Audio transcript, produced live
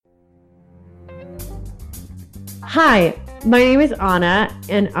Hi, my name is Anna,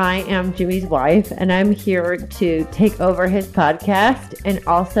 and I am Jimmy's wife, and I'm here to take over his podcast and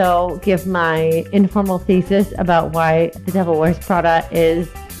also give my informal thesis about why The Devil Wears Prada is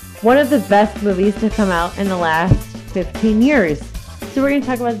one of the best movies to come out in the last 15 years. So we're going to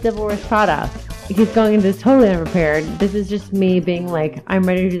talk about The Devil Wears Prada. He's going into this totally unprepared. This is just me being like, I'm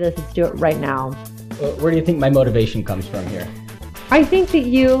ready to do this. Let's do it right now. Where do you think my motivation comes from here? I think that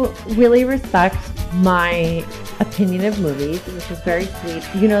you really respect my opinion of movies, which is very sweet.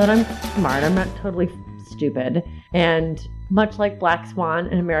 You know that I'm smart. I'm not totally stupid. And much like Black Swan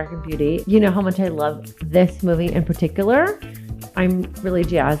and American Beauty, you know how much I love this movie in particular. I'm really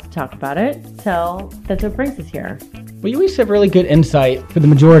jazzed to talk about it. So that's what brings us here. Well, you always have really good insight for the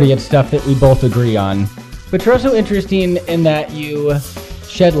majority of stuff that we both agree on. But you're also interesting in that you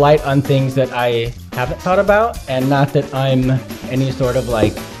shed light on things that I haven't thought about, and not that I'm any sort of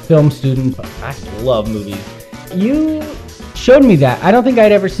like film student, but I love movies. You showed me that. I don't think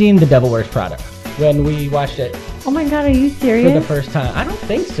I'd ever seen The Devil Wears Prada when we watched it. Oh my God, are you serious? For the first time. I don't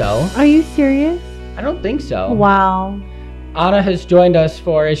think so. Are you serious? I don't think so. Wow. Anna has joined us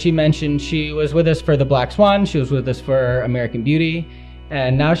for, as she mentioned, she was with us for The Black Swan, she was with us for American Beauty,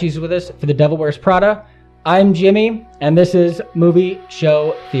 and now she's with us for The Devil Wears Prada. I'm Jimmy, and this is Movie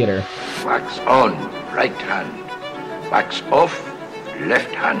Show Theater. Wax on, right hand. Wax off, left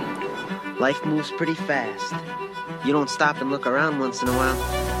hand. Life moves pretty fast. You don't stop and look around once in a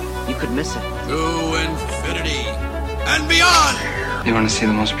while, you could miss it. To infinity and beyond! You want to see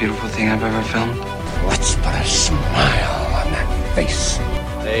the most beautiful thing I've ever filmed? Let's put a smile on that face.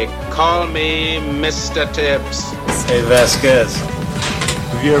 They call me Mr. Tibbs. Hey, Vasquez.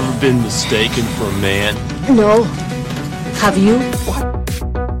 Have you ever been mistaken for a man? No. Have you?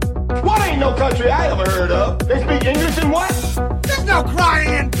 What ain't no country I ever heard of? They speak English and what? There's no crying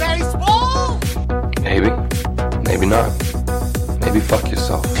in baseball! Maybe. Maybe not. Maybe fuck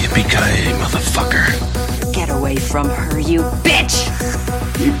yourself. Yippee-ki-yay, motherfucker. Get away from her, you bitch!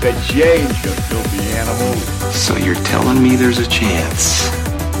 Keep it change, you filthy animal. So you're telling me there's a chance?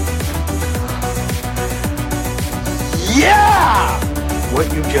 Yeah!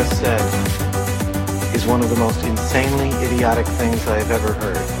 What you just said is one of the most insanely idiotic things I've ever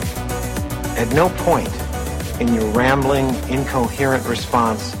heard. At no point in your rambling, incoherent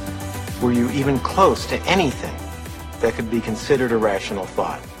response were you even close to anything that could be considered a rational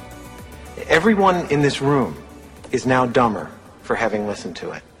thought. Everyone in this room is now dumber for having listened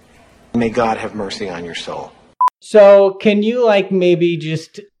to it. May God have mercy on your soul. So can you maybe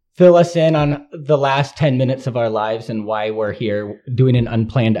just fill us in on the last 10 minutes of our lives and why we're here doing an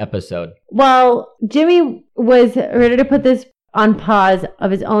unplanned episode? Well, Jimmy was ready to put this on pause of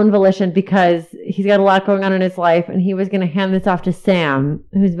his own volition because he's got a lot going on in his life, and he was going to hand this off to Sam,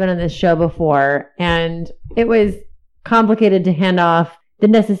 who's been on this show before. And it was complicated to hand off the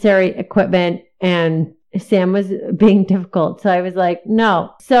necessary equipment, and Sam was being difficult. So I was like,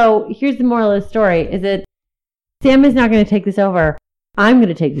 no. So here's the moral of the story, is that Sam is not going to take this over. I'm going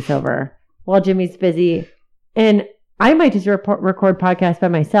to take this over while Jimmy's busy. And I might just record podcasts by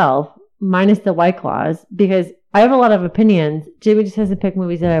myself, minus the White Claws, because I have a lot of opinions. Jimmy just hasn't picked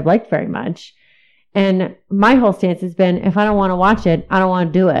movies that I've liked very much. And my whole stance has been, if I don't want to watch it, I don't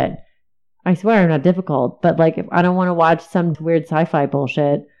want to do it. I swear I'm not difficult, but if I don't want to watch some weird sci-fi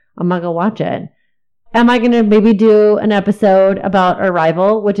bullshit, I'm not going to watch it. Am I going to maybe do an episode about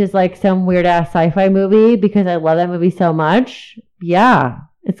Arrival, which is some weird ass sci-fi movie because I love that movie so much? Yeah,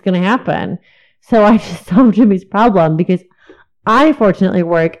 it's going to happen. So I just solved Jimmy's problem because I fortunately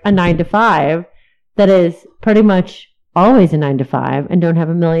work a 9-to-5 that is pretty much always a 9-to-5 and don't have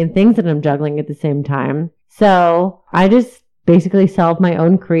a million things that I'm juggling at the same time. So I just basically solved my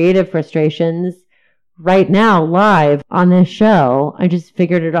own creative frustrations right now live on this show. I just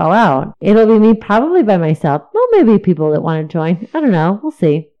figured it all out. It'll be me probably by myself. Well, maybe people that want to join. I don't know. We'll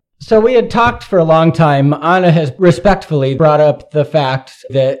see. So we had talked for a long time. Anna has respectfully brought up the fact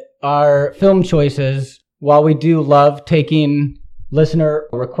that our film choices, while we do love taking listener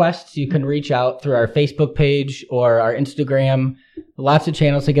requests, you can reach out through our Facebook page or our Instagram. Lots of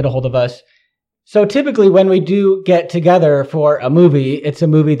channels to get a hold of us. So typically when we do get together for a movie, it's a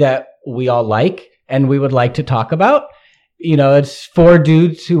movie that we all like and we would like to talk about. You know, it's four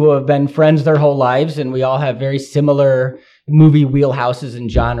dudes who have been friends their whole lives, and we all have very similar movie wheelhouses and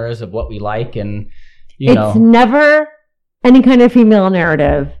genres of what we like. And, it's never any kind of female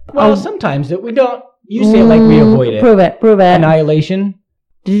narrative. Well, sometimes we don't. You say we avoid it. Prove it. Annihilation.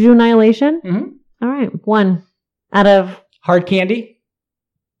 Did you do Annihilation? Mm-hmm. All right. 1 out of... Hard Candy.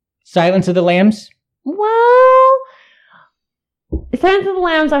 Silence of the Lambs. Well, Silence of the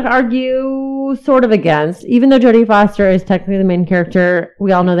Lambs, I'd argue, sort of against. Even though Jodie Foster is technically the main character,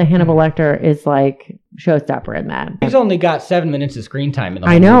 we all know that Hannibal Lecter is like showstopper in that. He's only got 7 minutes of screen time in the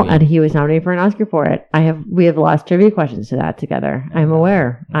whole I know, movie. and he was nominated for an Oscar for it. We have lost trivia questions to that together. I'm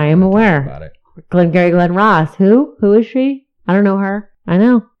aware. I am aware. About it. Glenn Ross. Who is she? I don't know her. I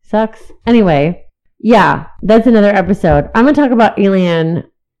know. Sucks. Anyway, yeah, that's another episode. I'm going to talk about Alien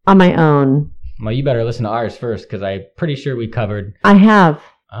on my own. Well, you better listen to ours first, because I'm pretty sure we covered... I have.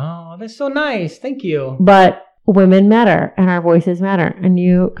 Oh, that's so nice. Thank you. But women matter, and our voices matter, and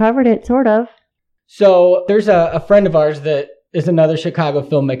you covered it, sort of. So there's a friend of ours that is another Chicago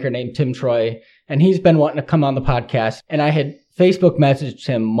filmmaker named Tim Troy, and he's been wanting to come on the podcast. And I had Facebook messaged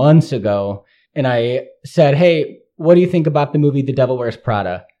him months ago, and I said, hey, what do you think about the movie The Devil Wears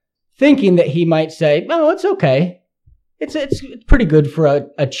Prada? Thinking that he might say, oh, it's okay. It's pretty good for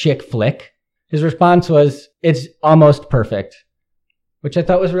a chick flick. His response was, it's almost perfect, which I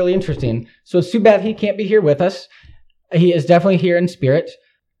thought was really interesting. So it's too bad he can't be here with us. He is definitely here in spirit.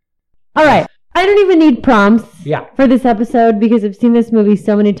 All right. I don't even need prompts for this episode because I've seen this movie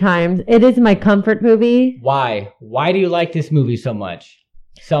so many times. It is my comfort movie. Why? Why do you like this movie so much?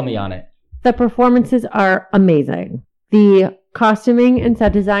 Sell me on it. The performances are amazing. The costuming and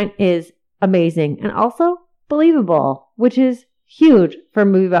set design is amazing and also believable, which is huge for a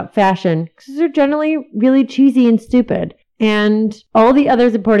movie about fashion because they're generally really cheesy and stupid. And all the other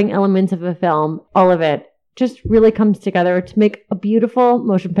supporting elements of a film, all of it, just really comes together to make a beautiful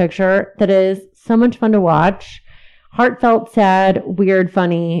motion picture that is so much fun to watch. Heartfelt, sad, weird,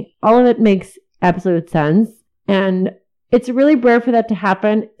 funny. All of it makes absolute sense. And it's really rare for that to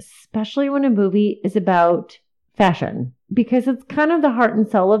happen, especially when a movie is about fashion, because it's kind of the heart and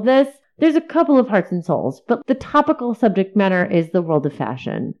soul of this. There's a couple of hearts and souls, but the topical subject matter is the world of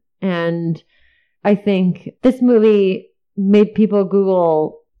fashion. And I think this movie made people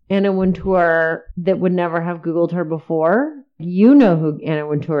Google Anna Wintour that would never have Googled her before. You know who Anna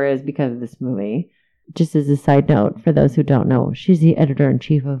Wintour is because of this movie. Just as a side note, for those who don't know, she's the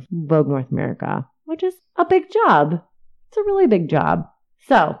editor-in-chief of Vogue North America, which is a big job. It's a really big job.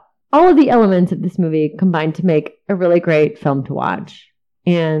 So, all of the elements of this movie combine to make a really great film to watch.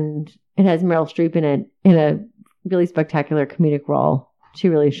 And it has Meryl Streep in it in a really spectacular comedic role. She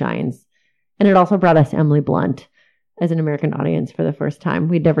really shines. And it also brought us Emily Blunt as an American audience for the first time.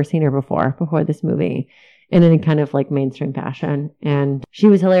 We'd never seen her before this movie in any kind of like mainstream fashion. And she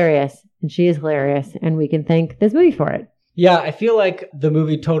was hilarious and she is hilarious. And we can thank this movie for it. Yeah, I feel like the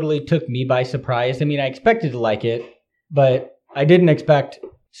movie totally took me by surprise. I mean, I expected to like it, but I didn't expect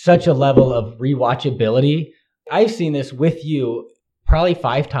such a level of rewatchability. I've seen this with you probably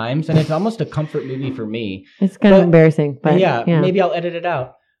 5 times and it's almost a comfort movie for me. It's kind of embarrassing, but yeah, maybe I'll edit it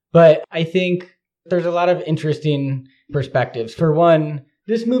out. But I think there's a lot of interesting perspectives. For one,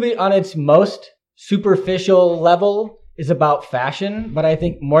 this movie on its most superficial level is about fashion, but I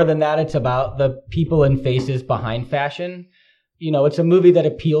think more than that, it's about the people and faces behind fashion. You know, it's a movie that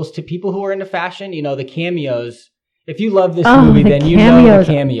appeals to people who are into fashion. You know, the cameos. If you love this movie, then you know the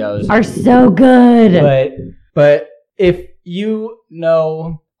cameos are so good. But if you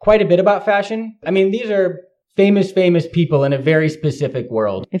know quite a bit about fashion, I mean, these are famous people in a very specific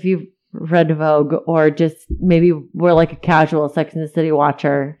world. If you've read Vogue or just maybe were like a casual Sex and the City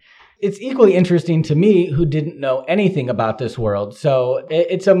watcher. It's equally interesting to me who didn't know anything about this world. So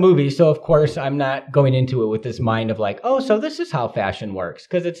it's a movie. So of course I'm not going into it with this mind of like, oh, so this is how fashion works.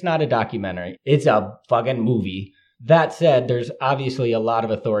 Because it's not a documentary. It's a fucking movie. That said, there's obviously a lot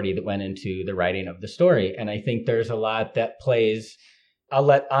of authority that went into the writing of the story. And I think there's a lot that plays. I'll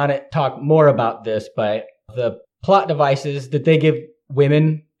let Annette talk more about this, but the plot devices that they give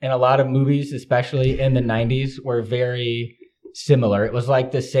women in a lot of movies, especially in the 90s, were very similar. It was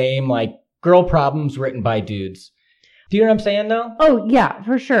like the same, like, girl problems written by dudes. Do you know what I'm saying, though? Oh, yeah,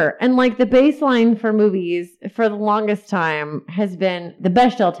 for sure. And, like, the baseline for movies for the longest time has been the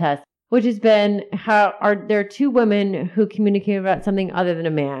Bechdel test, which has been there are 2 women who communicate about something other than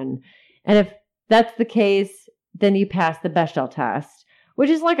a man. And if that's the case, then you pass the Bechdel test,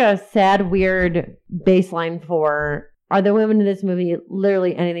 which is like a sad, weird baseline for, are the women in this movie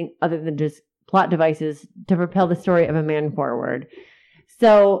literally anything other than just plot devices to propel the story of a man forward?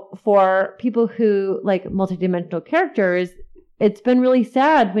 So for people who like multidimensional characters, it's been really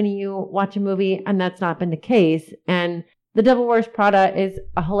sad when you watch a movie and that's not been the case. And The Devil Wears Prada is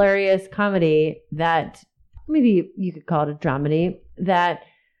a hilarious comedy that maybe you could call it a dramedy that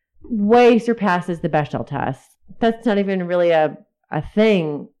way surpasses the Bechdel test. That's not even really a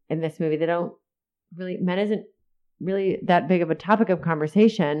thing in this movie. Men isn't really that big of a topic of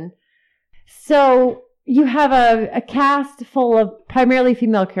conversation. So you have a cast full of primarily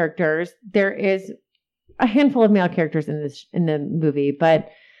female characters. There is a handful of male characters in the movie, but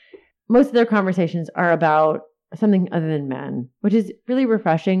most of their conversations are about something other than men, which is really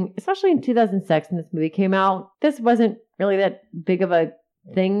refreshing, especially in 2006 when this movie came out. This wasn't really that big of a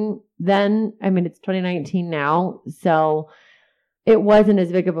thing then. I mean, it's 2019 now, so it wasn't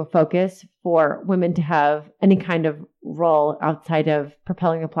as big of a focus for women to have any kind of role outside of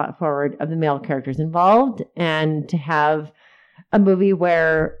propelling the plot forward of the male characters involved, and to have a movie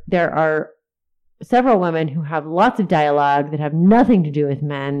where there are several women who have lots of dialogue that have nothing to do with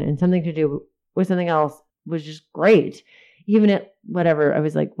men and something to do with something else was just great. Even at whatever, I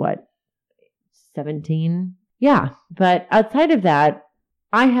was like, 17? Yeah. But outside of that,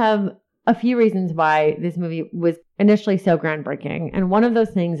 I have a few reasons why this movie was initially so groundbreaking. And one of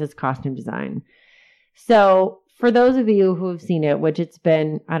those things is costume design. So for those of you who have seen it, which it's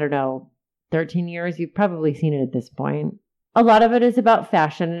been, 13 years, you've probably seen it at this point. A lot of it is about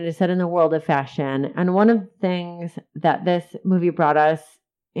fashion and is set in the world of fashion. And one of the things that this movie brought us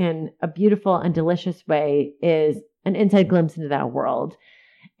in a beautiful and delicious way is an inside glimpse into that world.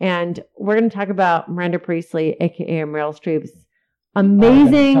 And we're going to talk about Miranda Priestley, aka Meryl Streep's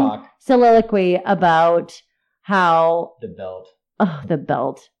amazing soliloquy about how the belt. Oh, the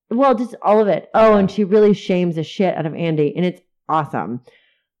belt. Well, just all of it. Oh, and she really shames the shit out of Andy, and it's awesome.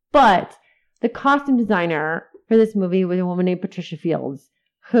 But the costume designer for this movie was a woman named Patricia Fields,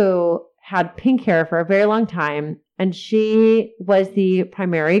 who had pink hair for a very long time, and she was the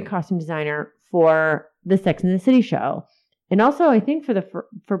primary costume designer for the Sex and the City show, and also I think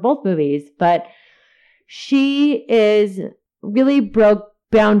for both movies. But she really broke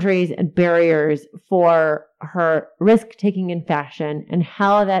boundaries and barriers for her risk-taking in fashion and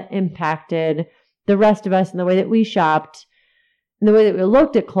how that impacted the rest of us in the way that we shopped, and the way that we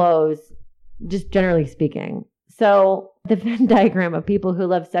looked at clothes, just generally speaking. So the Venn diagram of people who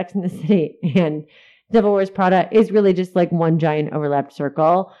love Sex and the City and Devil Wears Prada is really just like one giant overlapped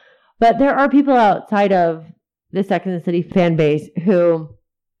circle. But there are people outside of the Sex and the City fan base who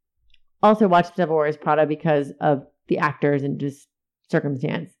also watch Devil Wears Prada because of the actors and just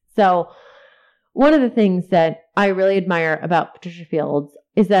circumstance. So one of the things that I really admire about Patricia Fields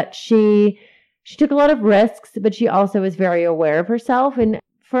is that she took a lot of risks, but she also is very aware of herself. And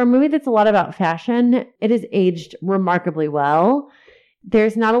for a movie that's a lot about fashion, it has aged remarkably well.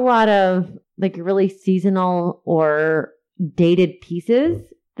 There's not a lot of like really seasonal or dated pieces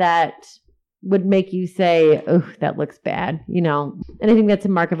that would make you say, oh, that looks bad, And I think that's a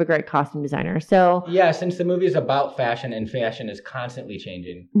mark of a great costume designer. So yeah, since the movie is about fashion and fashion is constantly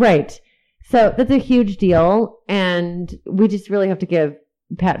changing. Right. So that's a huge deal. And we just really have to give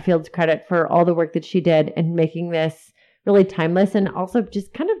Pat Fields credit for all the work that she did in making this really timeless, and also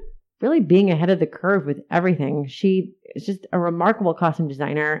just kind of really being ahead of the curve with everything. She is just a remarkable costume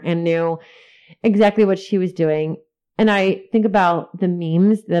designer and knew exactly what she was doing. And I think about the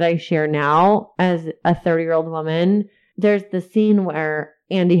memes that I share now as a 30-year-old woman. There's the scene where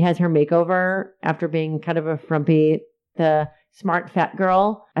Andy has her makeover after being kind of a frumpy, the smart fat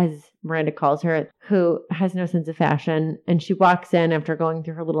girl, as Miranda calls her, who has no sense of fashion. And she walks in after going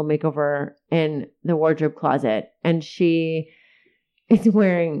through her little makeover in the wardrobe closet, and she is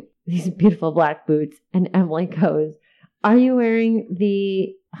wearing these beautiful black boots. And Emily goes, "Are you wearing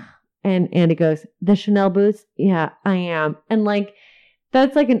the..." And Andy goes, "The Chanel boots?" "Yeah, I am." And like,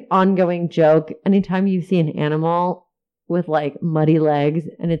 that's like an ongoing joke. Anytime you see an animal with like muddy legs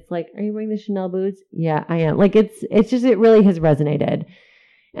and it's like, "Are you wearing the Chanel boots?" "Yeah, I am." Like, it really has resonated.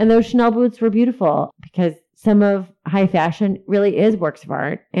 And those Chanel boots were beautiful because some of high fashion really is works of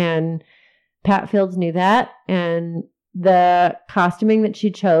art. And Pat Fields knew that. And the costuming that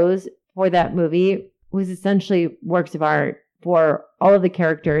she chose for that movie was essentially works of art for all of the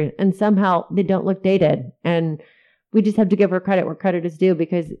characters. And somehow they don't look dated. And we just have to give her credit where credit is due,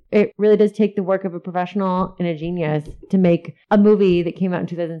 because it really does take the work of a professional and a genius to make a movie that came out in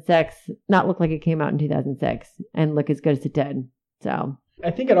 2006 not look like it came out in 2006 and look as good as it did. So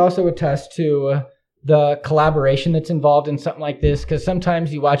I think it also attests to the collaboration that's involved in something like this, because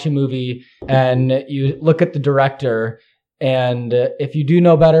sometimes you watch a movie and you look at the director, and if you do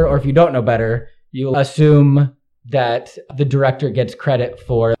know better or if you don't know better, you assume that the director gets credit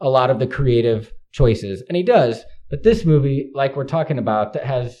for a lot of the creative choices, and he does. But this movie, like we're talking about, that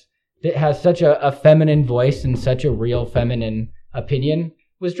has such a feminine voice and such a real feminine opinion,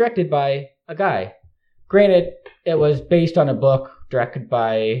 was directed by a guy. Granted, it was based on a book directed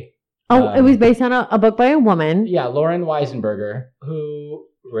by... it was based on a book by a woman. Yeah, Lauren Weisenberger, who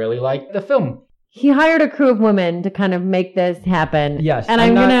really liked the film. He hired a crew of women to kind of make this happen. Yes, and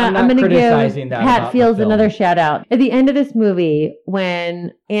I'm gonna give Pat Fields another shout out. At the end of this movie,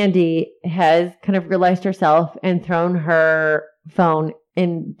 when Andy has kind of realized herself and thrown her phone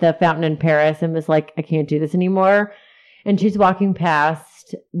in the fountain in Paris and was like, I can't do this anymore. And she's walking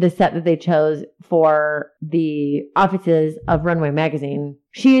past the set that they chose for the offices of Runway Magazine.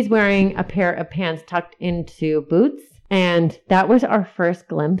 She is wearing a pair of pants tucked into boots. And that was our first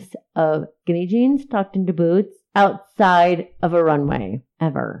glimpse of skinny jeans tucked into boots outside of a runway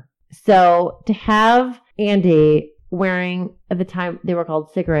ever. So to have Andy wearing, at the time, they were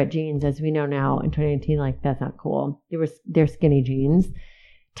called cigarette jeans, as we know now in 2019, like, that's not cool. They're skinny jeans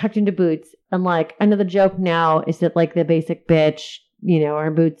tucked into boots. And like, I know the joke now is that like the basic bitch, you know,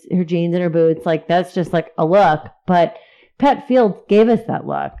 her boots, her jeans and her boots, like that's just like a look. But Pat Fields gave us that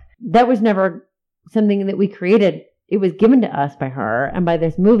look. That was never something that we created. It was given to us by her and by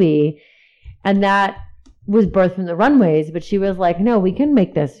this movie. And that was birthed from the runways. But she was like, no, we can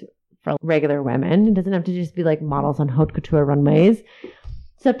make this for regular women. It doesn't have to just be like models on haute couture runways.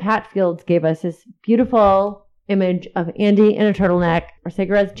 So Pat Fields gave us this beautiful image of Andy in a turtleneck or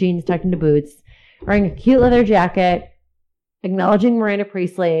cigarettes, jeans tucked into boots, wearing a cute leather jacket, acknowledging Miranda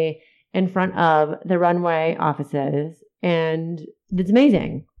Priestley in front of the runway offices. And it's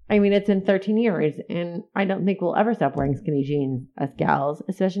amazing. I mean, it's been 13 years, and I don't think we'll ever stop wearing skinny jeans as gals,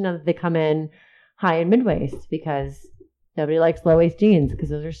 especially now that they come in high and mid-waist, because nobody likes low-waist jeans because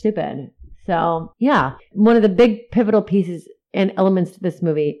those are stupid. So, yeah, one of the big pivotal pieces and elements to this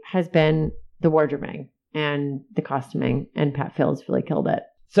movie has been the wardrobing and the costuming, and Pat Fields really killed it.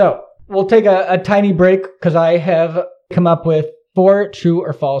 So, we'll take a tiny break because I have come up with 4 true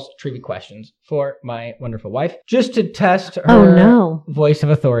or false trivia questions for my wonderful wife, just to test her voice of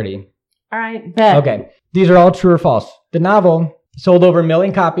authority. All right, bet. Okay, these are all true or false. The novel sold over 1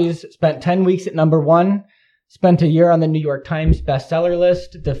 million copies, spent 10 weeks at number 1, spent a year on the New York Times bestseller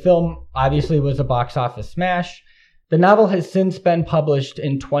list. The film obviously was a box office smash. The novel has since been published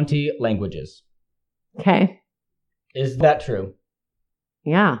in 20 languages. Okay. Is that true?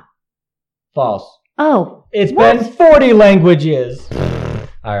 Yeah. False. Oh. It's been 40 languages.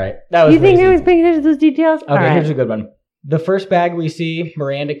 All right. That was You think I was paying attention to those details? Okay, here's a good one. The first bag we see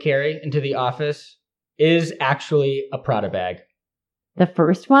Miranda carry into the office is actually a Prada bag. The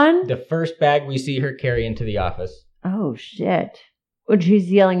first one? The first bag we see her carry into the office. Oh, shit. When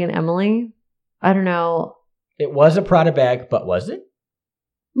she's yelling at Emily? I don't know. It was a Prada bag, but was it?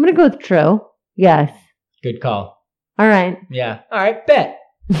 I'm going to go with true. Yes. Good call. All right. Yeah. All right, bet.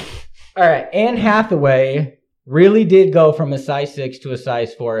 All right. Anne Hathaway really did go from a size 6 to a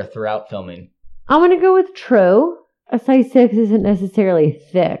size 4 throughout filming. I'm going to go with true. A size 6 isn't necessarily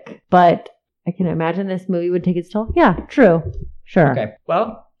thick, but I can imagine this movie would take its toll. Yeah, true. Sure. Okay.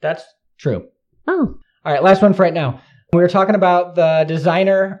 Well, that's true. Oh. All right. Last one for right now. We were talking about the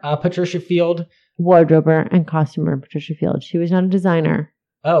designer, Patricia Field. Wardrober and costumer, Patricia Field. She was not a designer.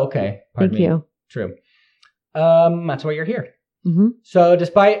 Oh, okay. Pardon me. You. True. That's why you're here. Mm-hmm. So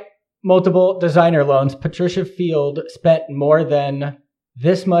despite multiple designer loans, Patricia Field spent more than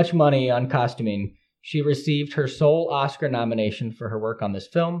this much money on costuming. She received her sole Oscar nomination for her work on this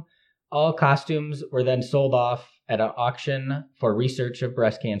film. All costumes were then sold off at an auction for research of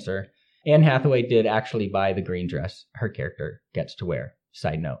breast cancer. Anne Hathaway did actually buy the green dress her character gets to wear.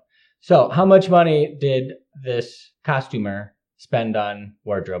 Side note. So how much money did this costumer spend on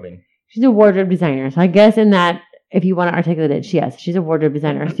wardrobing? She's a wardrobe designer. So I guess in that, if you want to articulate it, yes, she's a wardrobe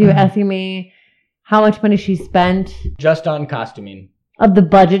designer. So you're asking me how much money she spent? Just on costuming. Of the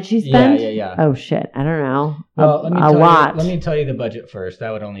budget she spent? Yeah. Oh, shit. I don't know. Well, let me tell you the budget first.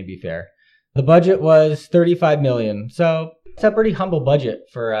 That would only be fair. The budget was $35 million. So it's a pretty humble budget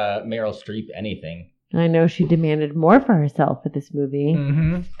for Meryl Streep anything. I know she demanded more for herself with this movie.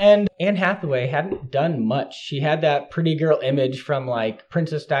 Mm-hmm. And Anne Hathaway hadn't done much. She had that pretty girl image from like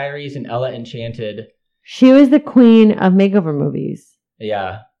Princess Diaries and Ella Enchanted. She was the queen of makeover movies.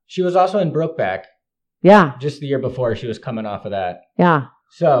 Yeah. She was also in Brokeback. Yeah. Just the year before, she was coming off of that. Yeah.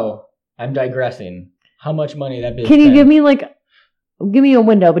 So, I'm digressing. How much money that bitch Can you spent? give me a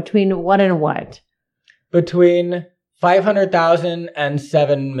window between what and what? Between 500,000 and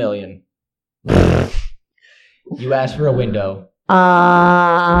 7 million. You asked for a window.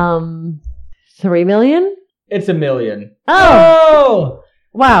 3 million? It's $1 million. Oh!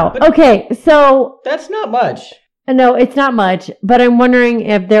 Wow. But okay, so... That's not much. No, it's not much, but I'm wondering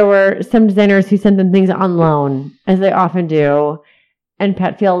if there were some designers who sent them things on loan, as they often do. And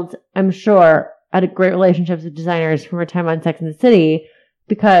Pat Fields, I'm sure, had great relationships with designers from her time on Sex and the City,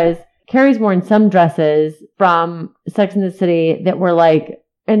 because Carrie's worn some dresses from Sex and the City that were like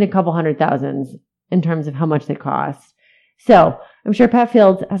in a couple $100,000s in terms of how much they cost. So I'm sure Pat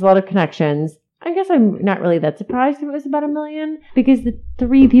Fields has a lot of connections. I guess I'm not really that surprised if it was about $1 million, because the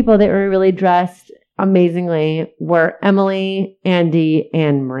three people that were really dressed amazingly were Emily, Andy,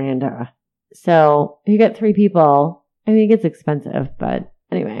 and Miranda. So you get three people. I mean, it gets expensive, but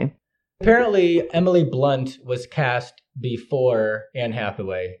anyway. Apparently, Emily Blunt was cast before Anne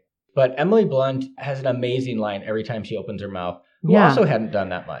Hathaway, but Emily Blunt has an amazing line every time she opens her mouth, who also hadn't done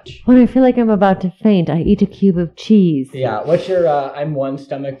that much. When I feel like I'm about to faint, I eat a cube of cheese. Yeah, what's your, I'm one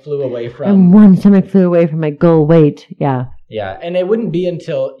stomach flu away from... I'm one stomach flu away from my goal weight, yeah. Yeah, and it wouldn't be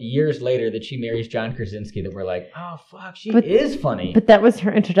until years later that she marries John Krasinski that we're like, oh, fuck, she is funny. But that was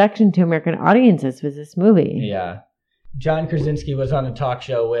her introduction to American audiences, was this movie. Yeah. John Krasinski was on a talk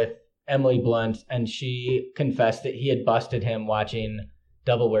show with Emily Blunt, and she confessed that he had busted him watching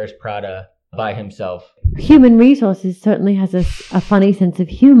Devil Wears Prada by himself. Human Resources certainly has a funny sense of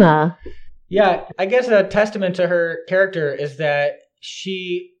humor. Yeah, I guess a testament to her character is that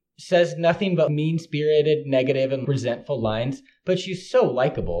she says nothing but mean-spirited, negative, and resentful lines, but she's so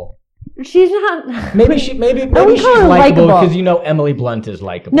likable. She's not... Maybe she's likable because you know Emily Blunt is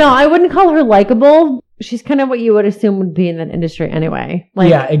likable. No, I wouldn't call her likable. She's kind of what you would assume would be in that industry anyway. Like,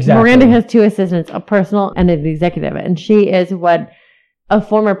 yeah, exactly. Miranda has two assistants, a personal and an executive, and she is what a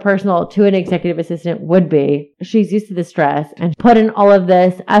former personal to an executive assistant would be. She's used to the stress and put in all of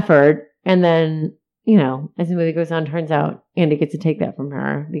this effort, and then, you know, as the movie goes on, turns out Andy gets to take that from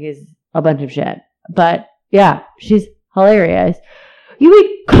her because a bunch of shit. But yeah, she's hilarious. You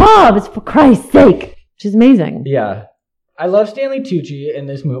eat carbs, for Christ's sake. She's amazing. Yeah. I love Stanley Tucci in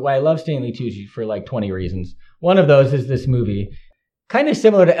this movie. Well, I love Stanley Tucci for like 20 reasons. One of those is this movie. Kind of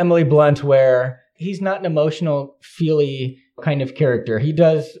similar to Emily Blunt, where he's not an emotional, feely kind of character. He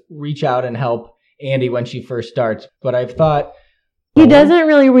does reach out and help Andy when she first starts. But I've thought... He doesn't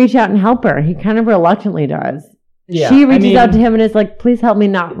really reach out and help her. He kind of reluctantly does. Yeah, she reaches out to him and is like, please help me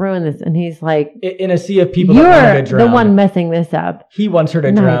not ruin this. And he's like... In a sea of people that want her to drown. You're the one messing this up. He wants her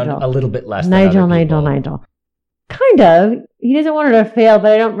to drown a little bit less than Nigel. Kind of. He doesn't want her to fail,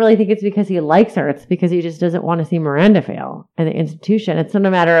 but I don't really think it's because he likes her. It's because he just doesn't want to see Miranda fail in the institution. It's not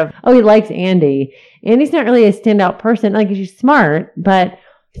a matter of, oh, he likes Andy. Andy's not really a standout person. Like, she's smart, but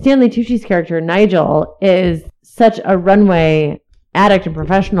Stanley Tucci's character, Nigel, is such a runway addict and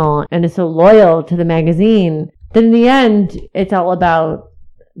professional and is so loyal to the magazine that in the end, it's all about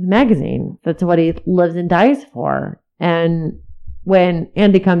the magazine. That's what he lives and dies for. And when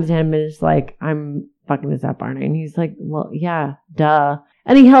Andy comes to him and is like, I'm fucking this up, aren't I? And he's like, well, yeah, duh.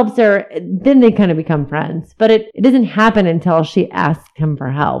 And he helps her. Then they kind of become friends. But it doesn't happen until she asks him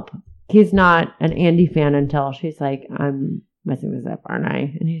for help. He's not an Andy fan until she's like, I'm messing this up, aren't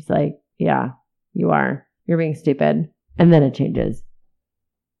I? And he's like, yeah, you are. You're being stupid. And then it changes.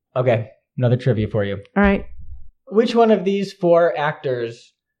 Okay, another trivia for you. All right. Which one of these four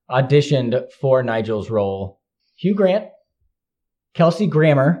actors auditioned for Nigel's role? Hugh Grant, Kelsey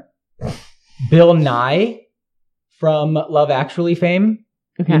Grammer, Bill Nye from Love Actually fame,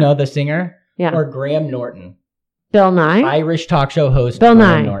 you know, the singer, or Graham Norton? Bill Nye? Irish talk show host Bill Graham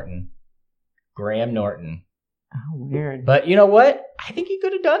Nye. Norton. Graham Norton. Oh, weird. But you know what? I think he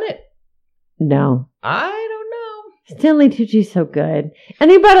could have done it. No. I don't know. Stanley Tucci's so good. And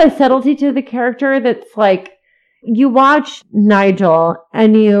he brought a subtlety to the character that's like, you watch Nigel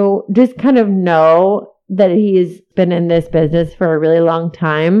and you just kind of know that he's been in this business for a really long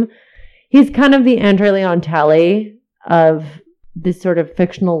time. He's kind of the Andre Leon Talley of this sort of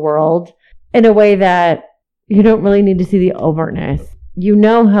fictional world in a way that you don't really need to see the overtness. You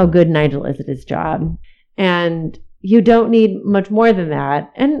know how good Nigel is at his job. And you don't need much more than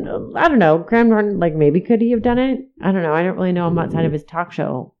that. And I don't know, Graham Norton, like maybe could he have done it? I don't know. I don't really know him outside of his talk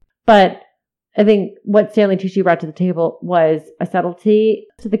show. But I think what Stanley Tucci brought to the table was a subtlety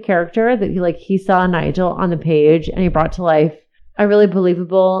to the character that he saw Nigel on the page and he brought to life a really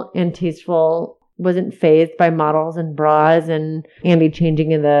believable and tasteful, wasn't fazed by models and bras and Andy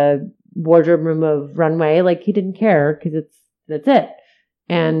changing in the wardrobe room of Runway. Like, he didn't care because that's it.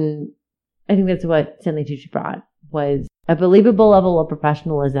 And I think that's what Stanley Tucci brought, was a believable level of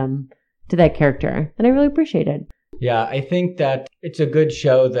professionalism to that character that I really appreciated. Yeah, I think that it's a good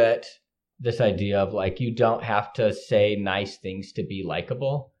show that this idea of like, you don't have to say nice things to be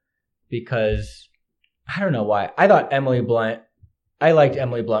likable, because I don't know why. I liked Emily Blunt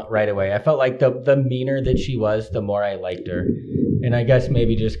right away. I felt like the meaner that she was, the more I liked her. And I guess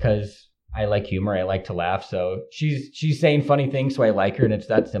maybe just because I like humor, I like to laugh. So she's saying funny things, so I like her, and it's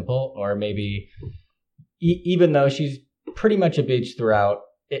that simple. Or maybe even though she's pretty much a bitch throughout,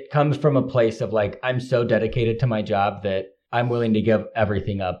 it comes from a place of like, I'm so dedicated to my job that I'm willing to give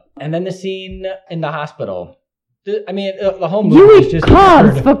everything up. And then the scene in the hospital. The whole movie You is eat just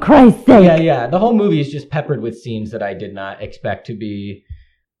carbs, peppered. for Christ's sake. Yeah. The whole movie is just peppered with scenes that I did not expect to be,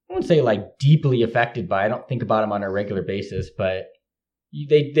 I wouldn't say like deeply affected by. I don't think about them on a regular basis, but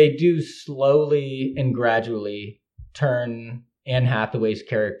they do slowly and gradually turn Anne Hathaway's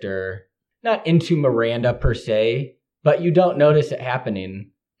character not into Miranda per se, but you don't notice it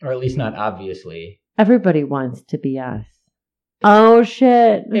happening, or at least not obviously. Everybody wants to be us. Oh,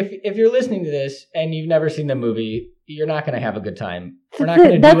 shit. If you're listening to this and you've never seen the movie, you're not going to have a good time. We're not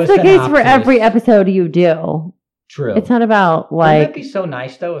going to do a That's the case for synopsis. every episode you do. True. It's not about like... Wouldn't that be so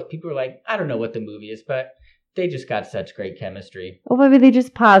nice, though, if people were like, I don't know what the movie is, but they just got such great chemistry. Well, maybe they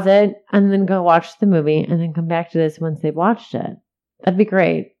just pause it and then go watch the movie and then come back to this once they've watched it. That'd be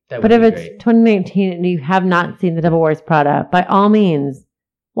great. But if it's 2019 and you have not seen The Devil Wears Prada, by all means,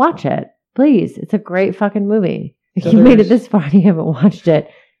 watch it. Please. It's a great fucking movie. If you made it this far and you haven't watched it,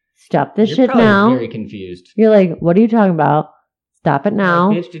 stop this shit now. You're very confused. You're like, what are you talking about? Stop it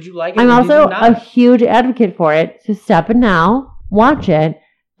now. Bitch, did you like it? I'm or also did you not? a huge advocate for it. So stop it now, watch it,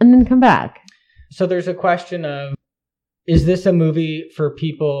 and then come back. So there's a question of, is this a movie for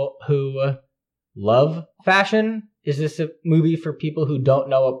people who love fashion? Is this a movie for people who don't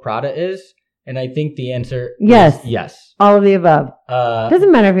know what Prada is? And I think the answer Yes. is yes. All of the above.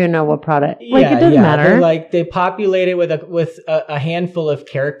 Doesn't matter if you know what product. It doesn't matter. They populate it with a handful of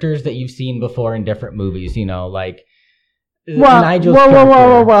characters that you've seen before in different movies. Nigel's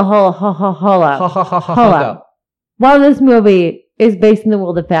whoa, hold up. While this movie is based in the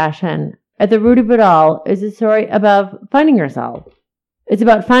world of fashion, at the root of it all is a story about finding yourself. It's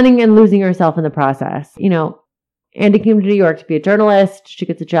about finding and losing yourself in the process. Andy came to New York to be a journalist. She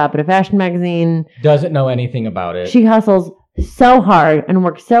gets a job at a fashion magazine. Doesn't know anything about it. She hustles so hard and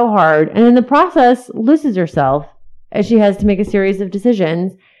works so hard, and in the process loses herself as she has to make a series of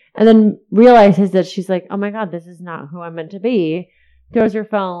decisions, and then realizes that she's like, oh my God, this is not who I'm meant to be. Throws her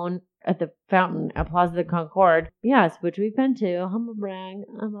phone at the fountain at Plaza de Concorde. Yes, which we've been to. Humble brag.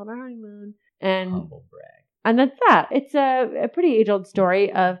 I'm on our honeymoon. Humble brag. And that's that. It's a pretty age-old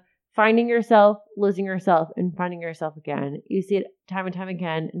story of finding yourself, losing yourself, and finding yourself again. You see it time and time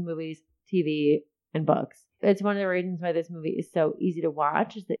again in movies, TV, and books. It's one of the reasons why this movie is so easy to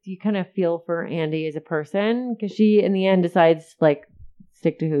watch, is that you kind of feel for Andy as a person, because she, in the end, decides to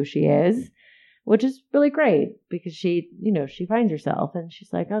stick to who she is, which is really great, because she finds herself, and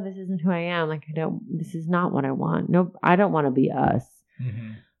she's like, oh, this isn't who I am. This is not what I want. No, I don't want to be us.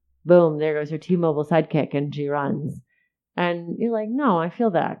 Mm-hmm. Boom, there goes her T-Mobile sidekick, and she runs. And you're like, no, I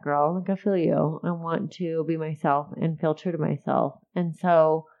feel that, girl. I feel you. I want to be myself and feel true to myself. And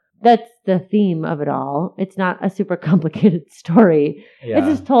so that's the theme of it all. It's not a super complicated story. Yeah. It's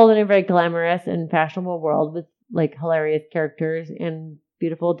just told in a very glamorous and fashionable world with hilarious characters and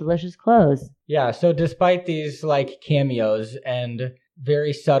beautiful, delicious clothes. Yeah, so despite these cameos and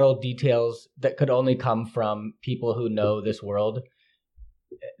very subtle details that could only come from people who know this world,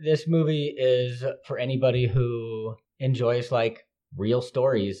 this movie is for anybody who enjoys real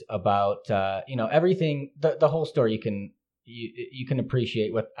stories about everything. The whole story you can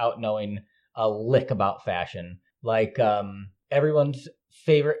appreciate without knowing a lick about fashion. Everyone's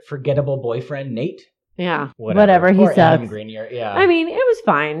favorite forgettable boyfriend, Nate. Yeah, whatever. He or sucks. Adam Grenier. Yeah, I mean, it was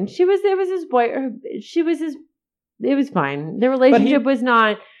fine. It was his boy. She was his. It was fine. The relationship was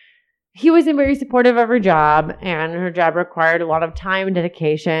not. He wasn't very supportive of her job, and her job required a lot of time and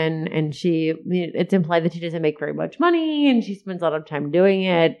dedication, and it's implied that she doesn't make very much money, and she spends a lot of time doing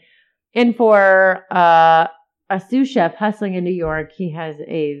it. And for a sous chef hustling in New York, he has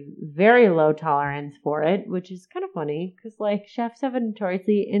a very low tolerance for it, which is kind of funny, because chefs have a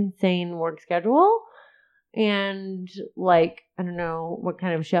notoriously insane work schedule, and I don't know what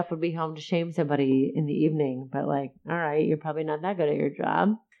kind of chef would be home to shame somebody in the evening, but all right, you're probably not that good at your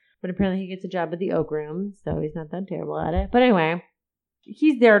job. But apparently he gets a job at the Oak Room, so he's not that terrible at it. But anyway,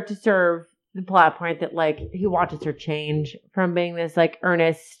 he's there to serve the plot point that he watches her change from being this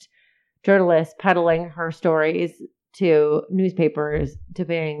earnest journalist peddling her stories to newspapers to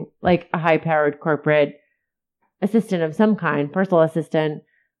being a high-powered corporate assistant of some kind, personal assistant,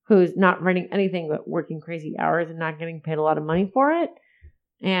 who's not running anything but working crazy hours and not getting paid a lot of money for it.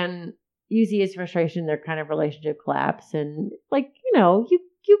 And you see his frustration, their kind of relationship collapse, and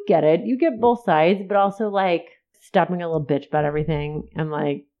you get it. You get both sides, but also stopping a little bitch about everything. And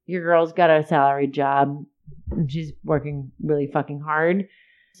your girl's got a salaried job and she's working really fucking hard.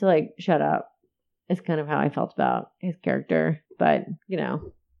 So shut up. It's kind of how I felt about his character. But,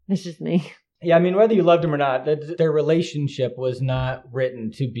 it's just me. Yeah, I mean, whether you loved him or not, their relationship was not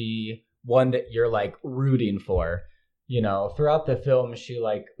written to be one that you're rooting for. throughout the film, she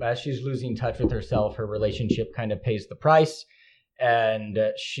as she's losing touch with herself, her relationship kind of pays the price, and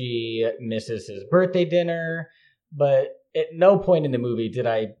she misses his birthday dinner. But at no point in the movie did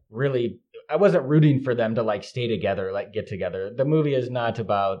I wasn't rooting for them to stay together, get together. The movie is not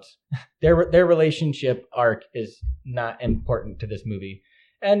about their relationship arc is not important to this movie.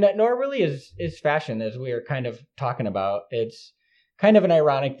 And nor really is fashion, as we are kind of talking about. It's kind of an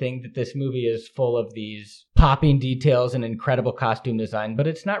ironic thing that this movie is full of these popping details and incredible costume design, but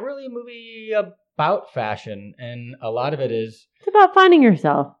it's not really a movie about fashion. And a lot of it is... It's about finding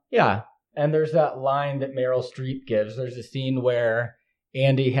yourself. Yeah. And there's that line that Meryl Streep gives. There's a scene where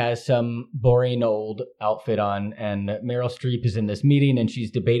Andy has some boring old outfit on, and Meryl Streep is in this meeting, and she's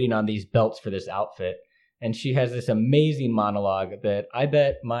debating on these belts for this outfit. And she has this amazing monologue that I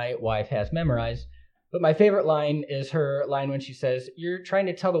bet my wife has memorized. But my favorite line is her line when she says, "You're trying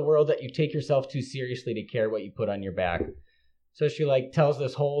to tell the world that you take yourself too seriously to care what you put on your back." So she tells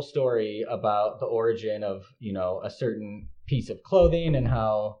this whole story about the origin of, a certain piece of clothing and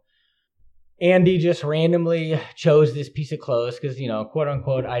how Andy just randomly chose this piece of clothes because, quote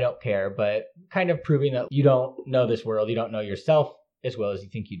unquote, I don't care, but kind of proving that you don't know this world. You don't know yourself as well as you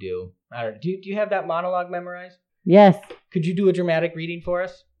think you do. I don't know. Do you have that monologue memorized? Yes. Could you do a dramatic reading for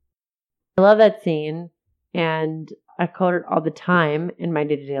us? I love that scene, and I quote it all the time in my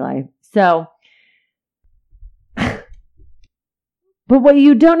day-to-day life. So, but what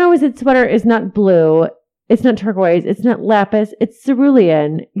you don't know is that sweater is not blue, it's not turquoise, it's not lapis, it's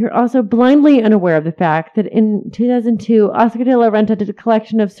cerulean. You're also blindly unaware of the fact that in 2002, Oscar de la Renta did a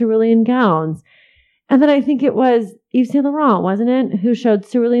collection of cerulean gowns. And then I think it was Yves Saint Laurent, wasn't it, who showed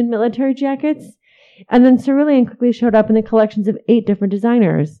cerulean military jackets? And then cerulean quickly showed up in the collections of 8 different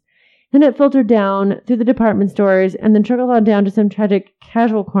designers. Then it filtered down through the department stores and then trickled on down to some tragic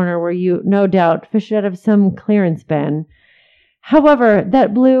casual corner where you, no doubt, fished out of some clearance bin. However,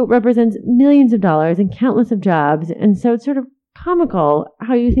 that blue represents millions of dollars and countless of jobs, and so it's sort of comical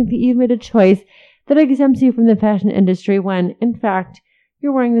how you think that you've made a choice that exempts you from the fashion industry when, in fact,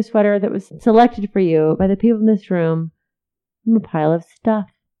 you're wearing the sweater that was selected for you by the people in this room from a pile of stuff.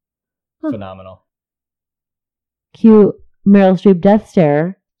 Phenomenal. Cue Meryl Streep death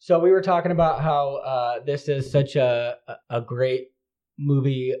stare. So we were talking about how this is such a great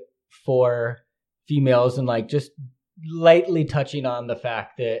movie for females and just lightly touching on the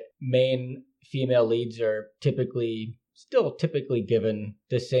fact that main female leads are still typically given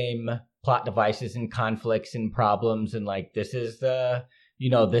the same plot devices and conflicts and problems, and this is the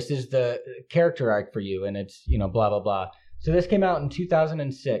character arc for you, and it's blah blah blah. So this came out in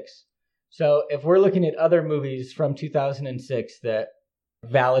 2006. So if we're looking at other movies from 2006 that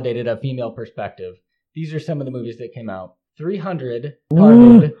validated a female perspective, these are some of the movies that came out: 300,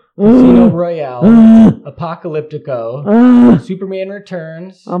 Parted, Casino Royale, Apocalypto, Superman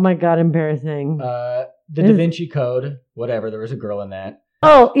Returns. Oh my God, embarrassing. The Da Vinci Code, whatever. There was a girl in that.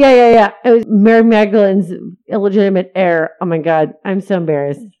 Oh, yeah. It was Mary Magdalene's illegitimate heir. Oh my God, I'm so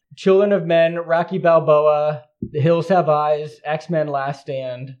embarrassed. Children of Men, Rocky Balboa, The Hills Have Eyes, X-Men Last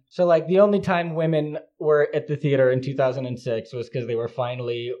Stand. So the only time women were at the theater in 2006 was because they were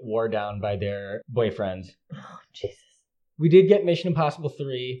finally wore down by their boyfriends. Oh, Jesus. We did get Mission Impossible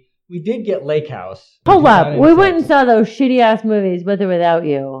 3. We did get Lake House. Hold up. We went and saw those shitty-ass movies with or without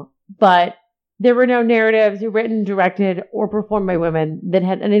you. But there were no narratives written, directed, or performed by women that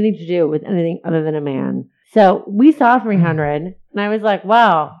had anything to do with anything other than a man. So we saw 300, and I was like,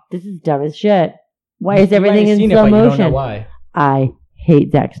 wow, this is dumb as shit. Why is everything in slow motion? You don't know why. I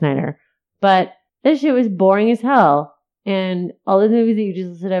hate Zack Snyder. But this shit was boring as hell. And all the movies that you just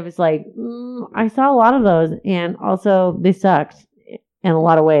listed, I was like, I saw a lot of those. And also, they sucked in a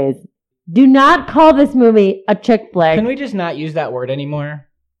lot of ways. Do not call this movie a chick flick. Can we just not use that word anymore?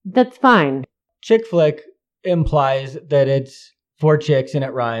 That's fine. Chick flick implies that it's for chicks and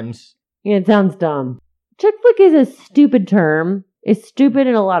it rhymes. Yeah, it sounds dumb. Chick flick is a stupid term. It's stupid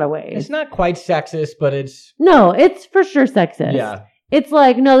in a lot of ways. It's not quite sexist, but it's... No, it's for sure sexist. Yeah. It's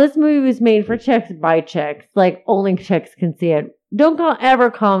no, this movie was made for chicks by chicks. Only chicks can see it. Don't ever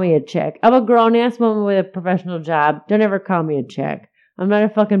call me a chick. I'm a grown-ass woman with a professional job. Don't ever call me a chick. I'm not a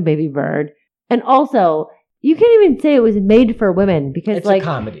fucking baby bird. And also, you can't even say it was made for women because it's a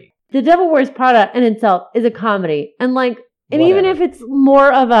comedy. The Devil Wears Prada in itself is a comedy. And even if it's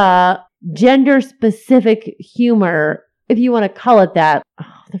more of a gender-specific humor, if you want to call it that,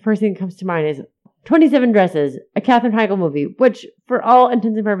 the first thing that comes to mind is 27 Dresses, a Katherine Heigl movie, which for all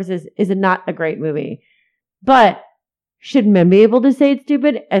intents and purposes is not a great movie. But should men be able to say it's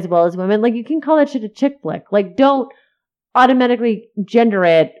stupid as well as women? You can call that shit a chick flick. Don't automatically gender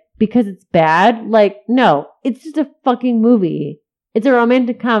it because it's bad. Like, no, it's just a fucking movie. It's a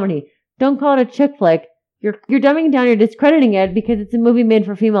romantic comedy. Don't call it a chick flick. You're dumbing it down. You're discrediting it because it's a movie made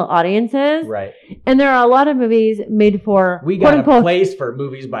for female audiences. Right. And there are a lot of movies made for we got a place for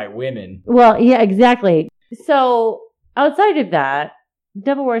movies by women. Well, yeah, exactly. So outside of that,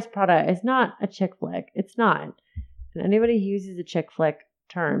 Devil Wears Prada is not a chick flick. It's not. And anybody who uses a chick flick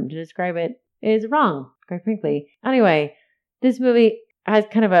term to describe it is wrong, quite frankly. Anyway, this movie has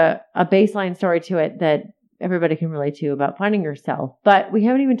kind of a baseline story to it that everybody can relate to about finding yourself. But we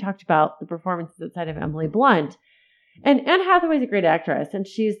haven't even talked about the performances outside of Emily Blunt. And Anne Hathaway's a great actress, and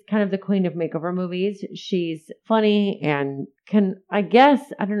she's kind of the queen of makeover movies. She's funny and I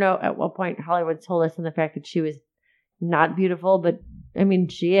don't know at what point Hollywood told us on the fact that she was not beautiful, but I mean,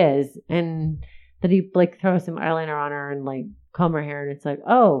 she is. And that he like throws some eyeliner on her and like comb her hair, and it's like,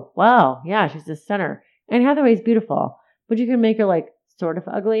 oh, wow, yeah, she's a stunner. Anne Hathaway's beautiful, but you can make her like sort of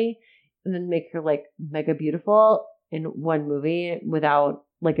ugly and then make her like mega beautiful in one movie without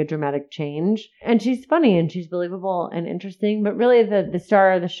like a dramatic change. And she's funny and she's believable and interesting, but really the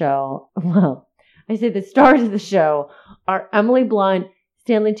star of the show, well, I say the stars of the show are Emily Blunt,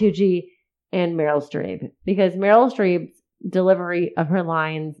 Stanley Tucci, and Meryl Streep, because Meryl Streep's delivery of her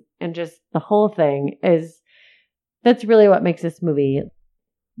lines and just the whole thing that's really what makes this movie.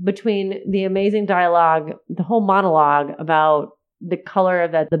 Between the amazing dialogue, the whole monologue about the color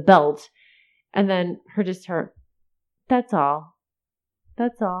of the belt, and then her, that's all.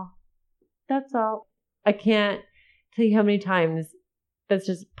 That's all. That's all. I can't tell you how many times that's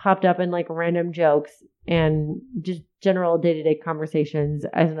just popped up in like random jokes and just general day-to-day conversations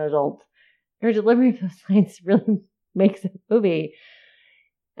as an adult. Her delivery of those lines really makes a movie.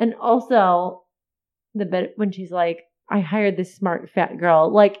 And also the bit when she's like, I hired this smart fat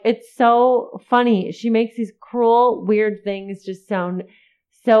girl. Like, it's so funny. She makes these cruel, weird things just sound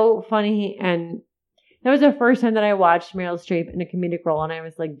so funny. And that was the first time that I watched Meryl Streep in a comedic role, and I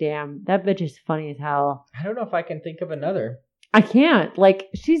was like, damn, that bitch is funny as hell. I don't know if I can think of another. I can't. Like,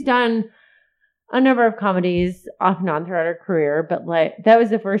 she's done a number of comedies off and on throughout her career, but like, that was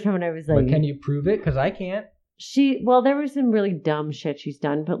the first time when I was like... But can you prove it? Because I can't. Well, there was some really dumb shit she's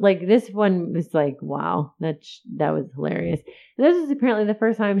done, but like this one was like, wow, that was hilarious. And this was apparently the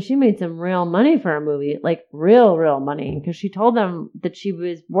first time she made some real money for a movie, like real money, because she told them that she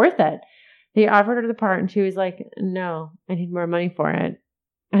was worth it. They offered her the part and she was like, no, I need more money for it.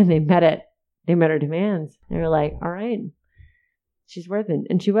 And they met it. They met her demands. They were like, all right, she's worth it.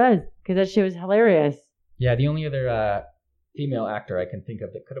 And she was, because that shit was hilarious. Yeah, the only other female actor I can think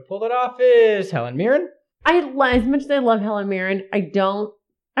of that could have pulled it off is Helen Mirren. As much as I love Helen Mirren,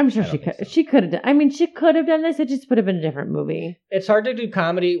 I'm sure she could. So. She could have done. I mean, she could have done this. It just would have been a different movie. It's hard to do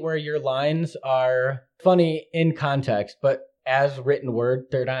comedy where your lines are funny in context, but as written word,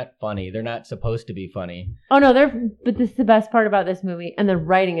 they're not funny. They're not supposed to be funny. Oh no, but this is the best part about this movie and the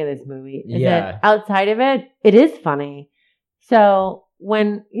writing of this movie is that outside of it, it is funny. So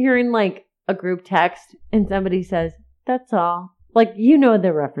when you're in like a group text and somebody says, "That's all," like you know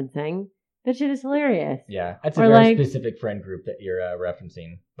they're referencing. That shit is hilarious. Yeah, that's a very specific friend group that you're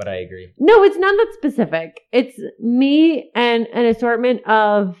referencing, but I agree. No, it's not that specific. It's me and an assortment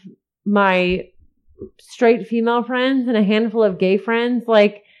of my straight female friends and a handful of gay friends.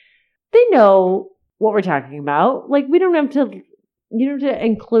 Like, they know what we're talking about. Like, you don't have to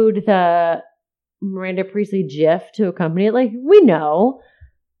include the Miranda Priestley gif to accompany it. Like, we know.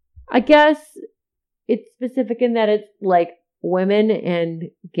 I guess it's specific in that it's like women and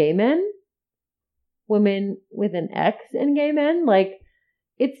gay men. Women with an X and gay men. Like,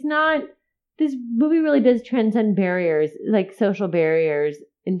 it's not, this movie really does transcend barriers, like social barriers,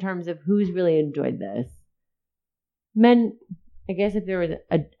 in terms of who's really enjoyed this. Men, I guess if there was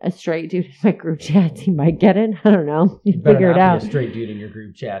a straight dude in my group chats, he might get it. I don't know. You'd figure it out. Be a straight dude in your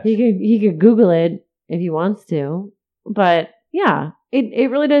group chat. He could Google it if he wants to. But yeah, it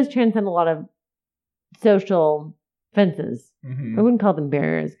really does transcend a lot of social fences. Mm-hmm. I wouldn't call them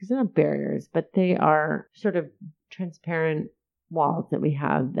barriers because they're not barriers, but they are sort of transparent walls that we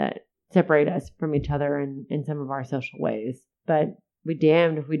have that separate us from each other in some of our social ways. But we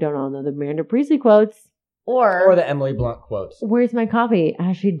damned if we don't all know the Miranda Priestley quotes or the Emily Blunt quotes. Where's my coffee?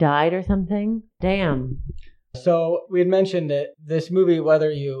 Has she died or something? Damn. So we had mentioned that this movie, whether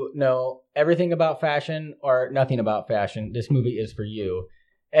you know everything about fashion or nothing about fashion, this movie is for you.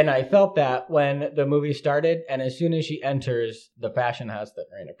 And I felt that when the movie started, and as soon as she enters the fashion house that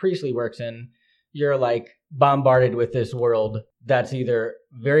Miranda Priestley works in, you're like bombarded with this world that's either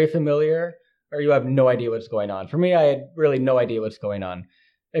very familiar or you have no idea what's going on. For me, I had really no idea what's going on.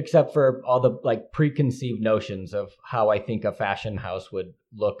 except for all the like preconceived notions of how I think a fashion house would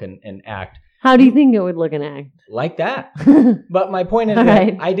look and act. How do you think it would look and act? Like that. But my point is that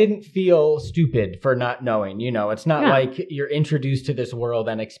right. I didn't feel stupid for not knowing. It's not like you're introduced to this world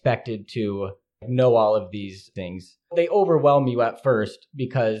and expected to know all of these things. They overwhelm you at first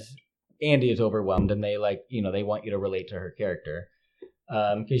because Andy is overwhelmed and they they want you to relate to her character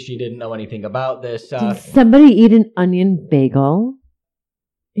because she didn't know anything about this. Did somebody eat an onion bagel?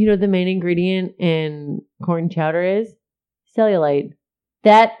 The main ingredient in corn chowder is cellulite.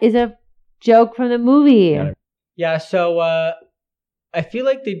 That is a joke from the movie. Yeah, so I feel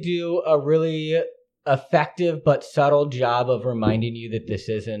like they do a really effective but subtle job of reminding you that this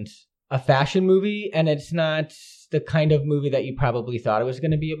isn't a fashion movie and it's not the kind of movie that you probably thought it was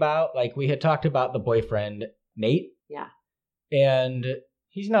going to be about. Like we had talked about the boyfriend, Nate. Yeah. And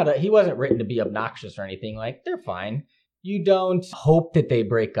he wasn't written to be obnoxious or anything. Like they're fine. You don't hope that they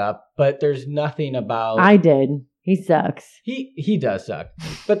break up, but there's nothing about... I did. He sucks. He does suck.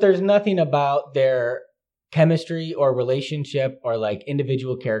 But there's nothing about their chemistry or relationship or like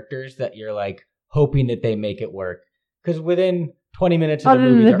individual characters that you're like hoping that they make it work. Because within 20 minutes of the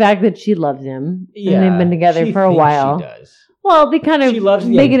movie... Other than the fact that she loves him. Yeah. And they've been together for a while. She does. Well, they kind of... She loves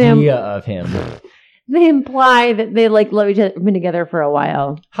the idea of him. They imply that they like love each other, been together for a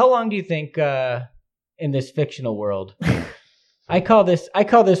while. How long do you think in this fictional world? I call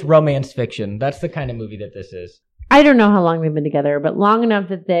this romance fiction. That's the kind of movie that this is. I don't know how long they've been together, but long enough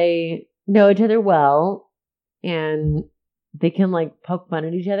that they know each other well and they can like poke fun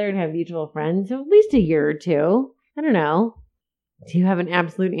at each other and have mutual friends. So at least a year or two. I don't know. Do you have an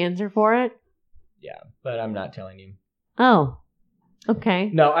absolute answer for it? Yeah, but I'm not telling you. Oh, okay.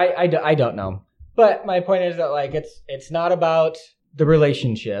 No, I don't know. But my point is that like it's not about the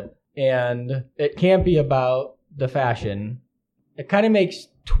relationship and it can't be about the fashion. It kind of makes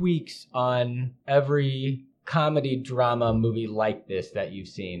tweaks on every comedy drama movie like this that you've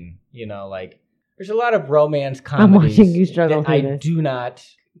seen. Like there's a lot of romance comedies I'm watching you struggle that through I this. do not.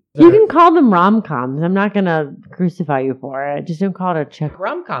 You can call them rom-coms. I'm not going to crucify you for it. Just don't call it a chick.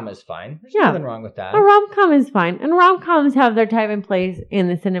 Rom-com is fine. There's nothing wrong with that. A rom-com is fine. And rom-coms have their time and place in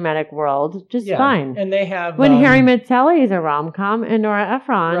the cinematic world. Just fine. And they have... When Harry Met Sally is a rom-com and Nora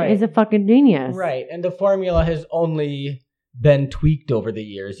Ephron is a fucking genius. Right. And the formula has only been tweaked over the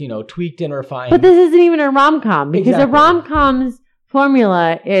years. Tweaked and refined. But this isn't even a rom-com. Because a rom-com's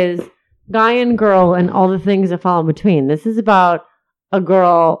formula is guy and girl and all the things that fall in between. This is about a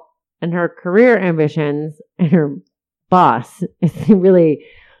girl and her career ambitions and her boss is really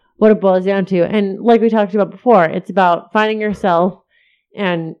what it boils down to. And like we talked about before, it's about finding yourself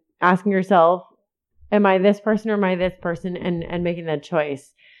and asking yourself, am I this person or am I this person? And making that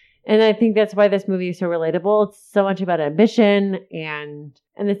choice. And I think that's why this movie is so relatable. It's so much about ambition and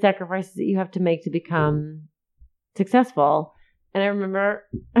the sacrifices that you have to make to become successful. And I remember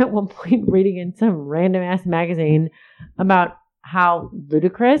at one point reading in some random ass magazine about how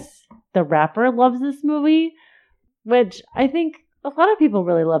Ludacris, the rapper, loves this movie, which I think a lot of people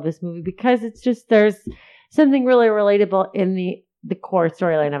really love this movie because it's just, there's something really relatable in the core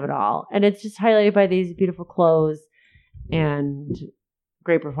storyline of it all. And it's just highlighted by these beautiful clothes and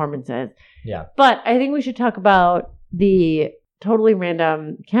great performances. Yeah. But I think we should talk about the totally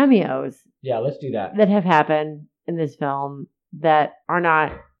random cameos. Yeah, let's do that. That have happened in this film that are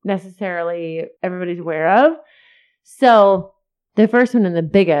not necessarily everybody's aware of. So the first one and the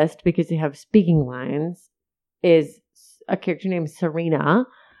biggest, because they have speaking lines, is a character named Serena,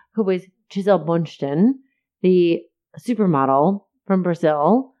 who is Gisele Bündchen, the supermodel from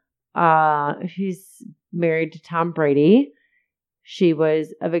Brazil. She's married to Tom Brady. She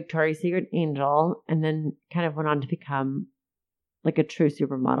was a Victoria's Secret angel and then kind of went on to become like a true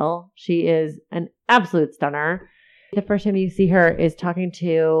supermodel. She is an absolute stunner. The first time you see her is talking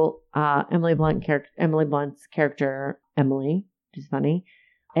to Emily Blunt's character, Emily, which is funny,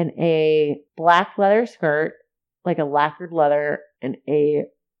 in a black leather skirt, like a lacquered leather, and a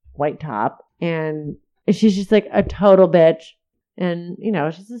white top. And she's just like a total bitch. And,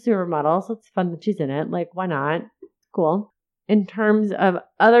 she's a supermodel, so it's fun that she's in it. Like, why not? Cool. In terms of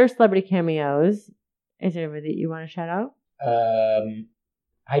other celebrity cameos, is there anybody that you want to shout out?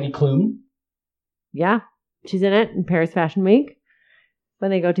 Heidi Klum. Yeah. She's in it in Paris Fashion Week when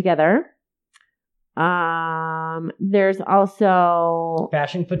they go together. There's also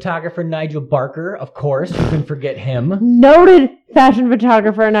fashion photographer Nigel Barker, of course. You can forget him. Noted fashion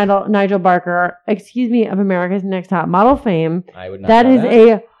photographer Nigel Barker, of America's Next Top Model fame. I would not. That is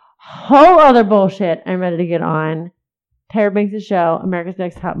a whole other bullshit I'm ready to get on. Tyra Banks' show, America's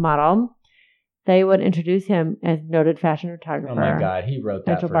Next Top Model. they would introduce him as noted fashion photographer. Oh my God, he wrote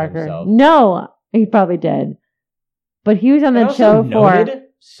that Nigel for Barker. himself. No, he probably did. But he was on that show noted? for...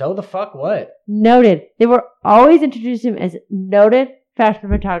 So the fuck what? Noted. They were always introducing him as noted fashion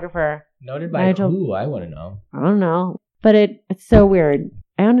photographer. Noted by Nigel... who? I want to know. I don't know. But it's so weird.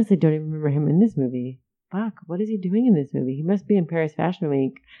 I honestly don't even remember him in this movie. Fuck, what is he doing in this movie? He must be in Paris Fashion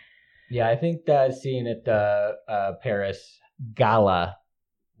Week. Yeah, I think that scene at the Paris Gala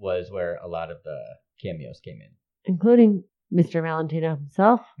was where a lot of the cameos came in. Including Mr. Valentino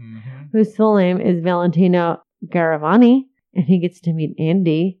himself, whose full name is Valentino Garavani. And he gets to meet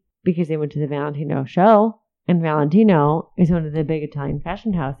Andy because they went to the Valentino show. And Valentino is one of the big Italian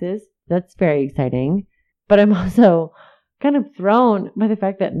fashion houses. That's very exciting. But I'm also kind of thrown by the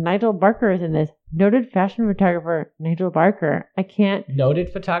fact that Nigel Barker is in this. Noted fashion photographer Nigel Barker. I can't...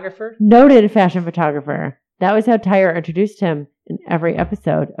 Noted photographer? Noted fashion photographer. That was how Tyra introduced him in every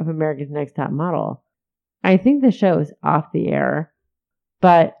episode of America's Next Top Model. I think the show is off the air,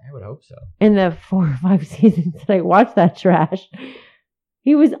 but... I would hope so. In the 4 or 5 seasons that I watched that trash,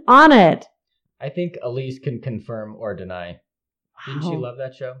 he was on it. I think Elise can confirm or deny. Didn't she love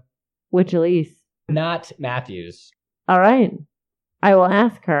that show? Which Elise? Not Matthews. All right. I will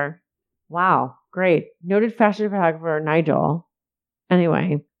ask her. Wow. Great. Noted fashion photographer Nigel.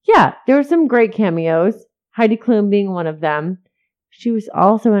 Anyway. Yeah, there were some great cameos. Heidi Klum being one of them. She was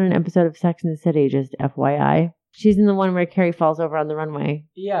also in an episode of Sex and the City, just FYI. She's in the one where Carrie falls over on the runway.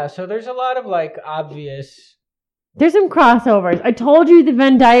 Yeah, so there's a lot of like obvious... There's some crossovers. I told you the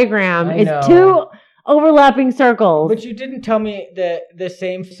Venn diagram is 2 overlapping circles. But you didn't tell me that the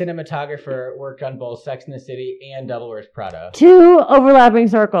same cinematographer worked on both Sex and the City and Devil Wears Prada. 2 overlapping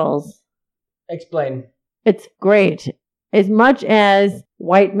circles. Explain. It's great. As much as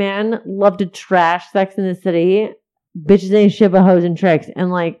white men love to trash Sex and the City, bitches ain't shit but hoes and tricks.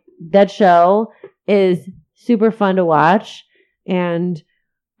 And like that show is super fun to watch. And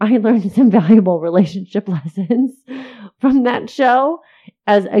I learned some valuable relationship lessons from that show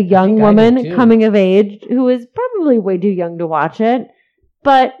as a young woman coming of age who is probably way too young to watch it.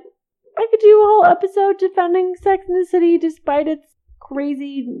 But I could do a whole episode defending Sex and the City despite its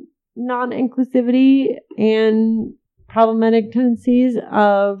crazy non-inclusivity and problematic tendencies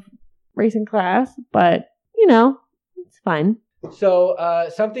of race and class. But, you know, it's fine. So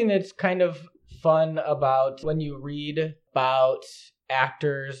something that's kind of fun about when you read about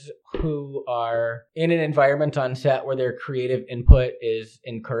actors who are in an environment on set where their creative input is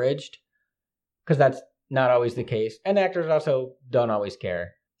encouraged, because that's not always the case. And actors also don't always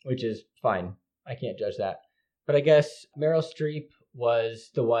care, which is fine. I can't judge that. But I guess Meryl Streep was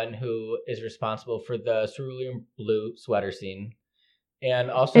the one who is responsible for the cerulean blue sweater scene.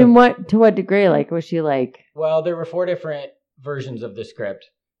 And also... to what degree? Like, was she like... Well, there were 4 different versions of the script.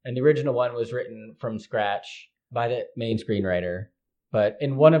 And the original one was written from scratch by the main screenwriter. But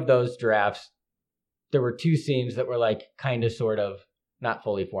in one of those drafts, there were 2 scenes that were like kind of sort of not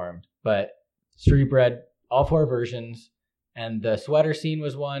fully formed. But Streep read all 4 versions. And the sweater scene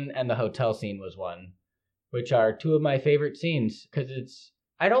was one and the hotel scene was one, which are 2 of my favorite scenes because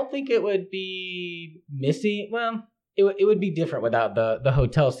I don't think it would be missing. Well, it would be different without the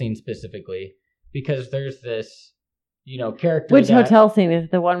hotel scene specifically, because there's this, character. Which hotel scene is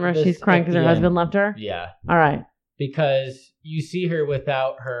the one where she's crying because her husband left her? Yeah. All right. Because you see her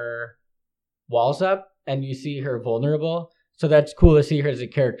without her walls up and you see her vulnerable. So that's cool to see her as a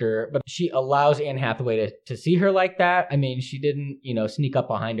character, but she allows Anne Hathaway to see her like that. I mean, she didn't, sneak up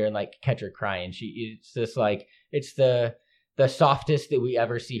behind her and like catch her crying. It's just like, it's the softest that we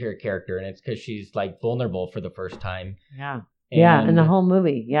ever see her character. And it's because she's like vulnerable for the first time. Yeah. In the whole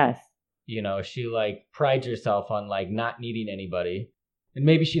movie. Yes. She like prides herself on like not needing anybody. And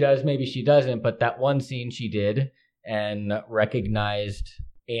maybe she does, maybe she doesn't. But that one scene she did and recognized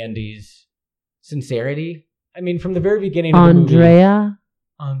Andy's sincerity. I mean, from the very beginning of the movie...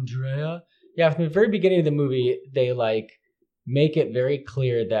 Andrea? Yeah, from the very beginning of the movie, they, make it very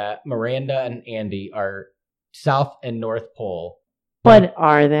clear that Miranda and Andy are South and North Pole. But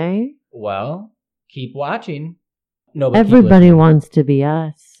are they? Well, keep watching. Everybody wants to be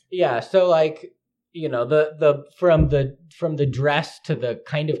us. Yeah, so, the from the dress to the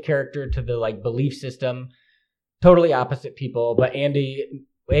kind of character to the, belief system, totally opposite people. But Andy,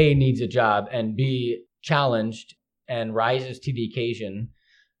 A, needs a job, and B... challenged and rises to the occasion.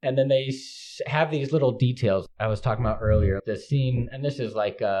 And then they have these little details I was talking about earlier. The scene, and this is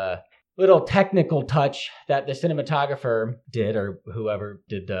like a little technical touch that the cinematographer did, or whoever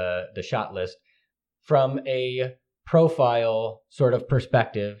did the shot list, from a profile sort of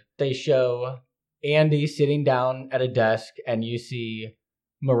perspective. They show Andy sitting down at a desk and you see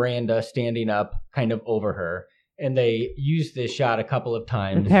Miranda standing up kind of over her. And they use this shot a couple of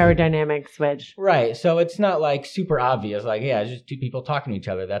times. The paradynamic switch. Right. So it's not like super obvious. Like, yeah, it's just two people talking to each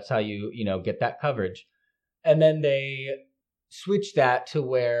other. That's how you get that coverage. And then they switch that to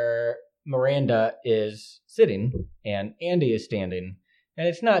where Miranda is sitting and Andy is standing. And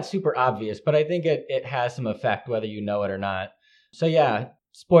it's not super obvious, but I think it has some effect whether you know it or not. So yeah,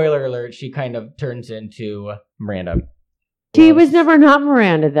 spoiler alert, she kind of turns into Miranda. She was never not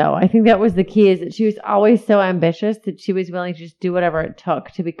Miranda, though. I think that was the key, is that she was always so ambitious that she was willing to just do whatever it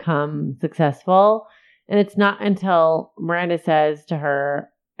took to become successful. And it's not until Miranda says to her,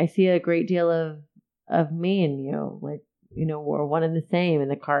 I see a great deal of me in you. Like, we're one and the same in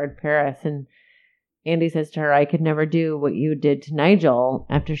the car in Paris. And Andy says to her, I could never do what you did to Nigel,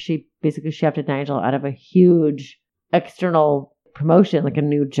 after she basically shafted Nigel out of a huge external promotion, like a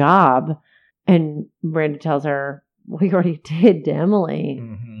new job. And Miranda tells her, we already did to Emily.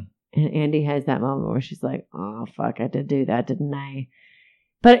 Mm-hmm. And Andy has that moment where she's like, oh, fuck, I did do that, didn't I?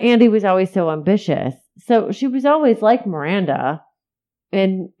 But Andy was always so ambitious. So she was always like Miranda.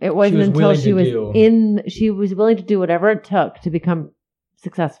 And it wasn't until she was willing to do whatever it took to become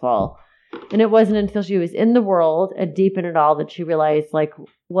successful. And it wasn't until she was in the world and deep in it all that she realized like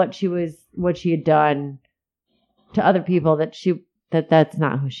what she had done to other people, that's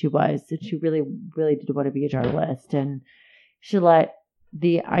not who she was. That she really, really did want to be a journalist, and she let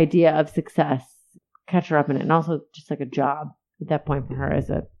the idea of success catch her up in it, and also just like a job at that point for her as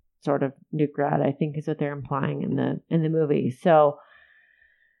a sort of new grad, I think is what they're implying in the movie. So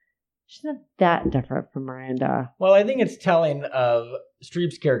she's not that different from Miranda. Well, I think it's telling of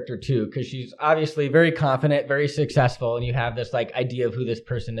Streep's character too, because she's obviously very confident, very successful, and you have this like idea of who this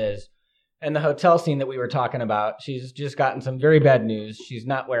person is. And the hotel scene that we were talking about, she's just gotten some very bad news. She's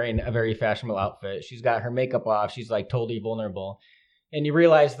not wearing a very fashionable outfit. She's got her makeup off. She's like totally vulnerable. And you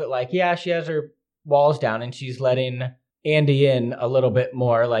realize that like, yeah, she has her walls down and she's letting Andy in a little bit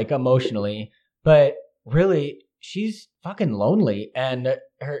more like emotionally. But really, she's fucking lonely. And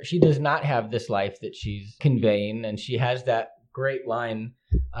she does not have this life that she's conveying. And she has that great line,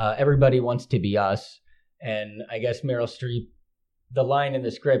 everybody wants to be us. And I guess Meryl Streep, the line in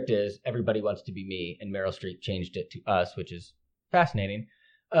the script is everybody wants to be me, and Meryl Streep changed it to us, which is fascinating.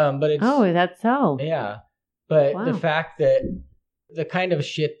 But it's that's so. Yeah. But the fact that the kind of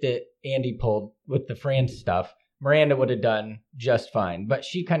shit that Andy pulled with the France stuff, Miranda would have done just fine. But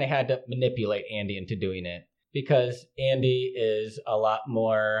she kind of had to manipulate Andy into doing it because Andy is a lot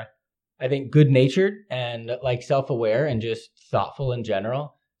more, I think, good-natured and like self-aware and just thoughtful in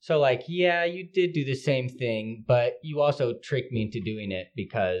general. So like, yeah, you did do the same thing, but you also tricked me into doing it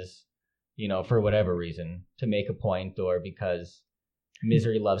because, for whatever reason, to make a point or because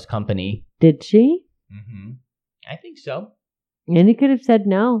misery loves company. Did she? Mm-hmm. I think so. And he could have said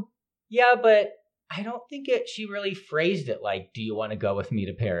no. Yeah, but I don't think she really phrased it like, do you want to go with me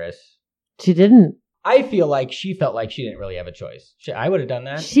to Paris? She didn't. I feel like she felt like she didn't really have a choice. I would have done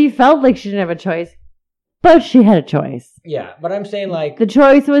that. She felt like she didn't have a choice. But she had a choice. Yeah, but I'm saying like... The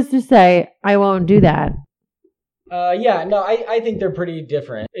choice was to say, I won't do that. I think they're pretty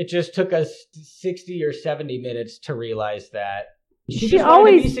different. It just took us 60 or 70 minutes to realize that she just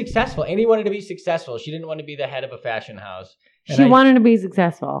wanted to be successful. Andy wanted to be successful. She didn't want to be the head of a fashion house. And she wanted to be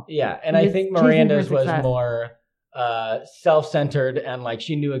successful. Yeah, and I think Miranda's was more self-centered and like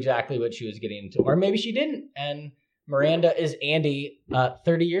she knew exactly what she was getting into. Or maybe she didn't. And Miranda is Andy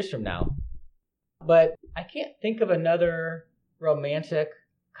 30 years from now. But I can't think of another romantic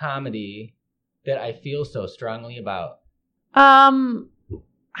comedy that I feel so strongly about.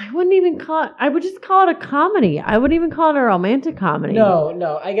 I wouldn't even call it, I would just call it a comedy. I wouldn't even call it a romantic comedy.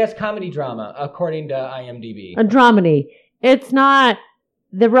 No, I guess comedy drama, according to IMDb. A dramedy. It's not,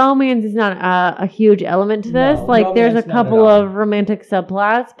 the romance is not a huge element to this. No, there's a couple of romantic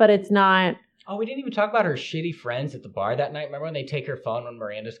subplots, but it's not. Oh, we didn't even talk about her shitty friends at the bar that night. Remember when they take her phone when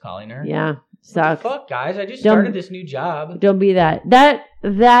Miranda's calling her? Yeah, sucks. Fuck, guys, I just started this new job. Don't be that. That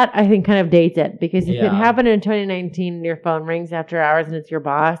I think kind of dates it, because if it happened in 2019 and your phone rings after hours and it's your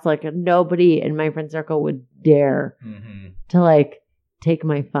boss, like nobody in my friend circle would dare to like take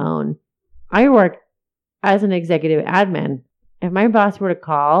my phone. I work as an executive admin. If my boss were to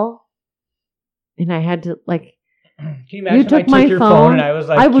call and I had to like, can you imagine if I took your phone and I was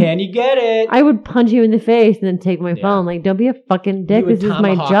like, can you get it? I would punch you in the face and then take my phone. Like, don't be a fucking dick. This is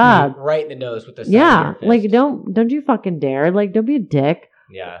my job. Right in the nose with the side of your fist. Like don't you fucking dare. Like, don't be a dick.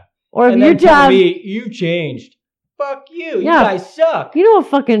 Yeah. Or if your job, me, you changed. Fuck you. You guys suck. You know what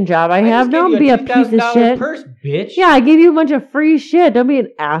fucking job I have? Don't be a piece of shit. Purse, bitch. Yeah, I gave you a bunch of free shit. Don't be an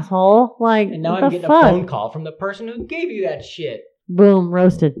asshole. Like, and now I'm getting a phone call from the person who gave you that shit. Boom,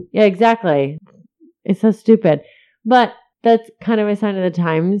 roasted. Yeah, exactly. It's so stupid. But that's kind of a sign of the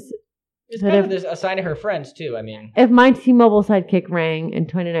times. It's kind of a sign of her friends, too. I mean, if my T-Mobile sidekick rang in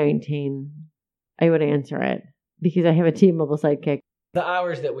 2019, I would answer it because I have a T-Mobile sidekick. The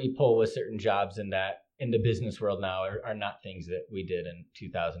hours that we pull with certain jobs in the business world now are not things that we did in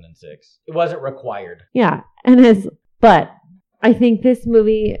 2006. It wasn't required. Yeah, but I think this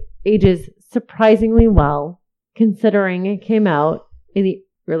movie ages surprisingly well, considering it came out in the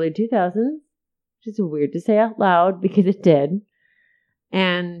early 2000s, which is weird to say out loud because it did.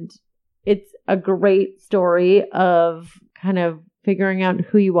 And it's a great story of kind of figuring out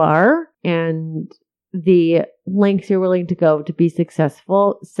who you are and the lengths you're willing to go to be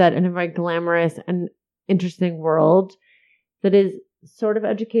successful, set in a very glamorous and interesting world that is sort of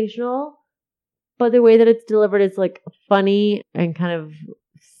educational, but the way that it's delivered is like funny and kind of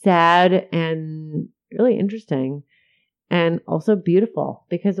sad and really interesting and also beautiful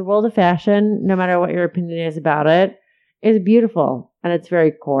because the world of fashion, no matter what your opinion is about it, is beautiful at its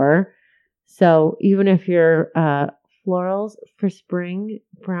very core. So even if you're florals for spring,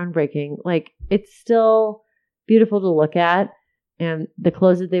 groundbreaking, like it's still beautiful to look at, and the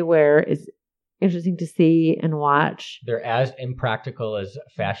clothes that they wear is interesting to see and watch. They're as impractical as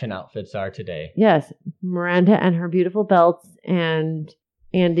fashion outfits are today. Yes, Miranda and her beautiful belts, and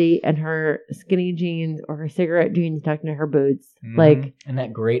Andy and her skinny jeans or her cigarette jeans tucked into her boots. Mm-hmm. Like, and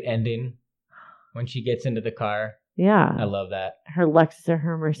that great ending when she gets into the car. Yeah. I love that. Her Lexus or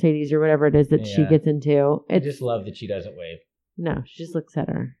her Mercedes or whatever it is that she gets into. I just love that she doesn't wave. No, she just looks at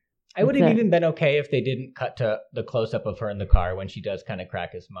her. I would have even been okay if they didn't cut to the close-up of her in the car when she does kind of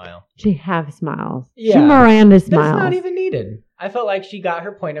crack a smile. She half smiles. Yeah. She Miranda smiles. That's not even needed. I felt like she got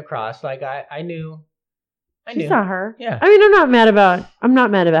her point across. Like, I knew. She saw her. Yeah. I mean, I'm not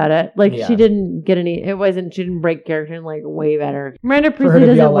mad about it. Like, she didn't get any, she didn't break character and like wave at her. Miranda Priestley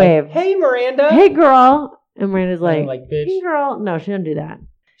doesn't wave. Like, hey, Miranda. Hey, girl. And Miranda's like, bitch. Hey, girl. No, she didn't do that.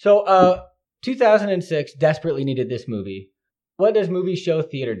 So, 2006 desperately needed this movie. What does movie show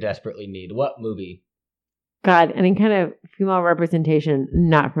theater desperately need? What movie? God, any kind of female representation,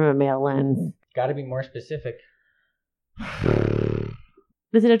 not from a male lens. Got to be more specific.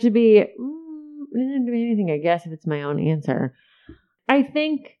 Does it have to be? It doesn't have to be anything, I guess, if it's my own answer. I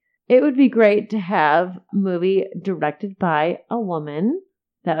think it would be great to have a movie directed by a woman.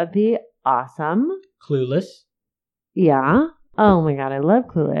 That would be awesome. Clueless. Yeah. Oh my God, I love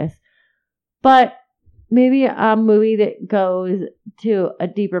Clueless. But maybe a movie that goes to a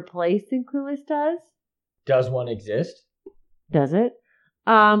deeper place than Clueless does. Does one exist? Does it?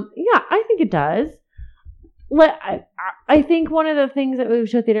 Yeah, I think it does. I think one of the things that movie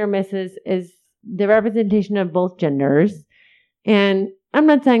show theater misses is the representation of both genders. And I'm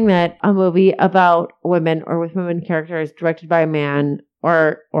not saying that a movie about women or with women characters directed by a man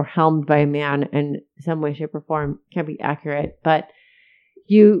or helmed by a man in some way, shape, or form can be accurate. But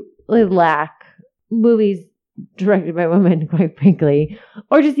you lack movies directed by women, quite frankly,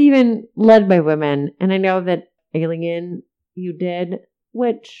 or just even led by women. And I know that Alien you did,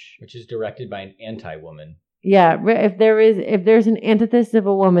 which is directed by an anti-woman. Yeah, if there's an antithesis of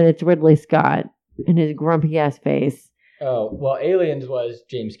a woman, it's Ridley Scott and his grumpy ass face. Oh, well, Aliens was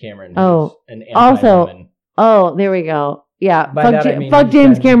James Cameron. Oh, an anti-woman. Oh, there we go. Yeah, fuck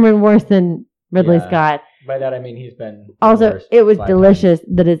James been, Cameron worse than Ridley Scott. By that I mean he's been also. It was delicious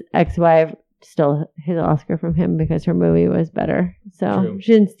that his ex-wife stole his Oscar from him because her movie was better. So True.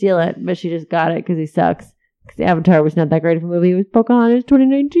 She didn't steal it, but she just got it because he sucks. Because Avatar was not that great of a movie. It was Pocahontas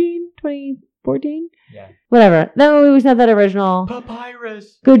 2019, 2014. Yeah. Whatever. That movie was not that original.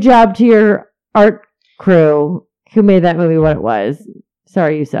 Papyrus. Good job to your art crew who made that movie what it was.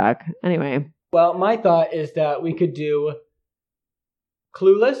 Sorry, you suck. Anyway. Well, my thought is that we could do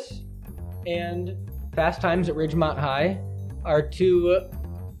Clueless and Fast Times at Ridgemont High are two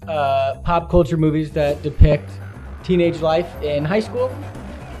pop culture movies that depict teenage life in high school.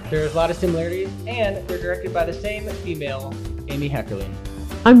 There's a lot of similarities, and they're directed by the same female, Amy Heckerling.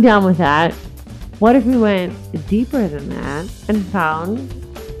 I'm down with that. What if we went deeper than that and found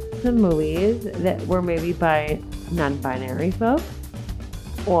some movies that were maybe by non-binary folks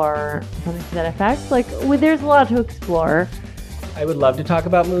or something to that effect? Like, there's a lot to explore. I would love to talk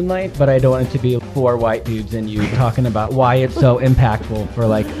about Moonlight, but I don't want it to be four white dudes and you talking about why it's so impactful for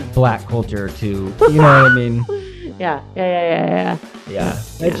like black culture to, you know what I mean? Yeah.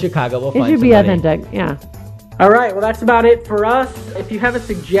 It's Chicago. We'll find it should somebody. be authentic. Yeah. All right. Well, that's about it for us. If you have a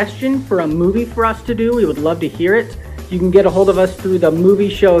suggestion for a movie for us to do, we would love to hear it. You can get a hold of us through the Movie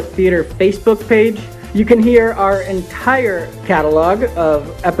Show Theater Facebook page. You can hear our entire catalog of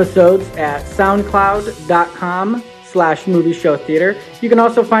episodes at soundcloud.com/. Facebook.com/Movie Show Theater. You can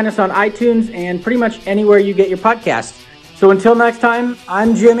also find us on iTunes and pretty much anywhere you get your podcasts. So until next time,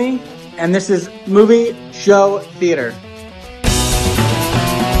 I'm Jimmy, and this is Movie Show Theater.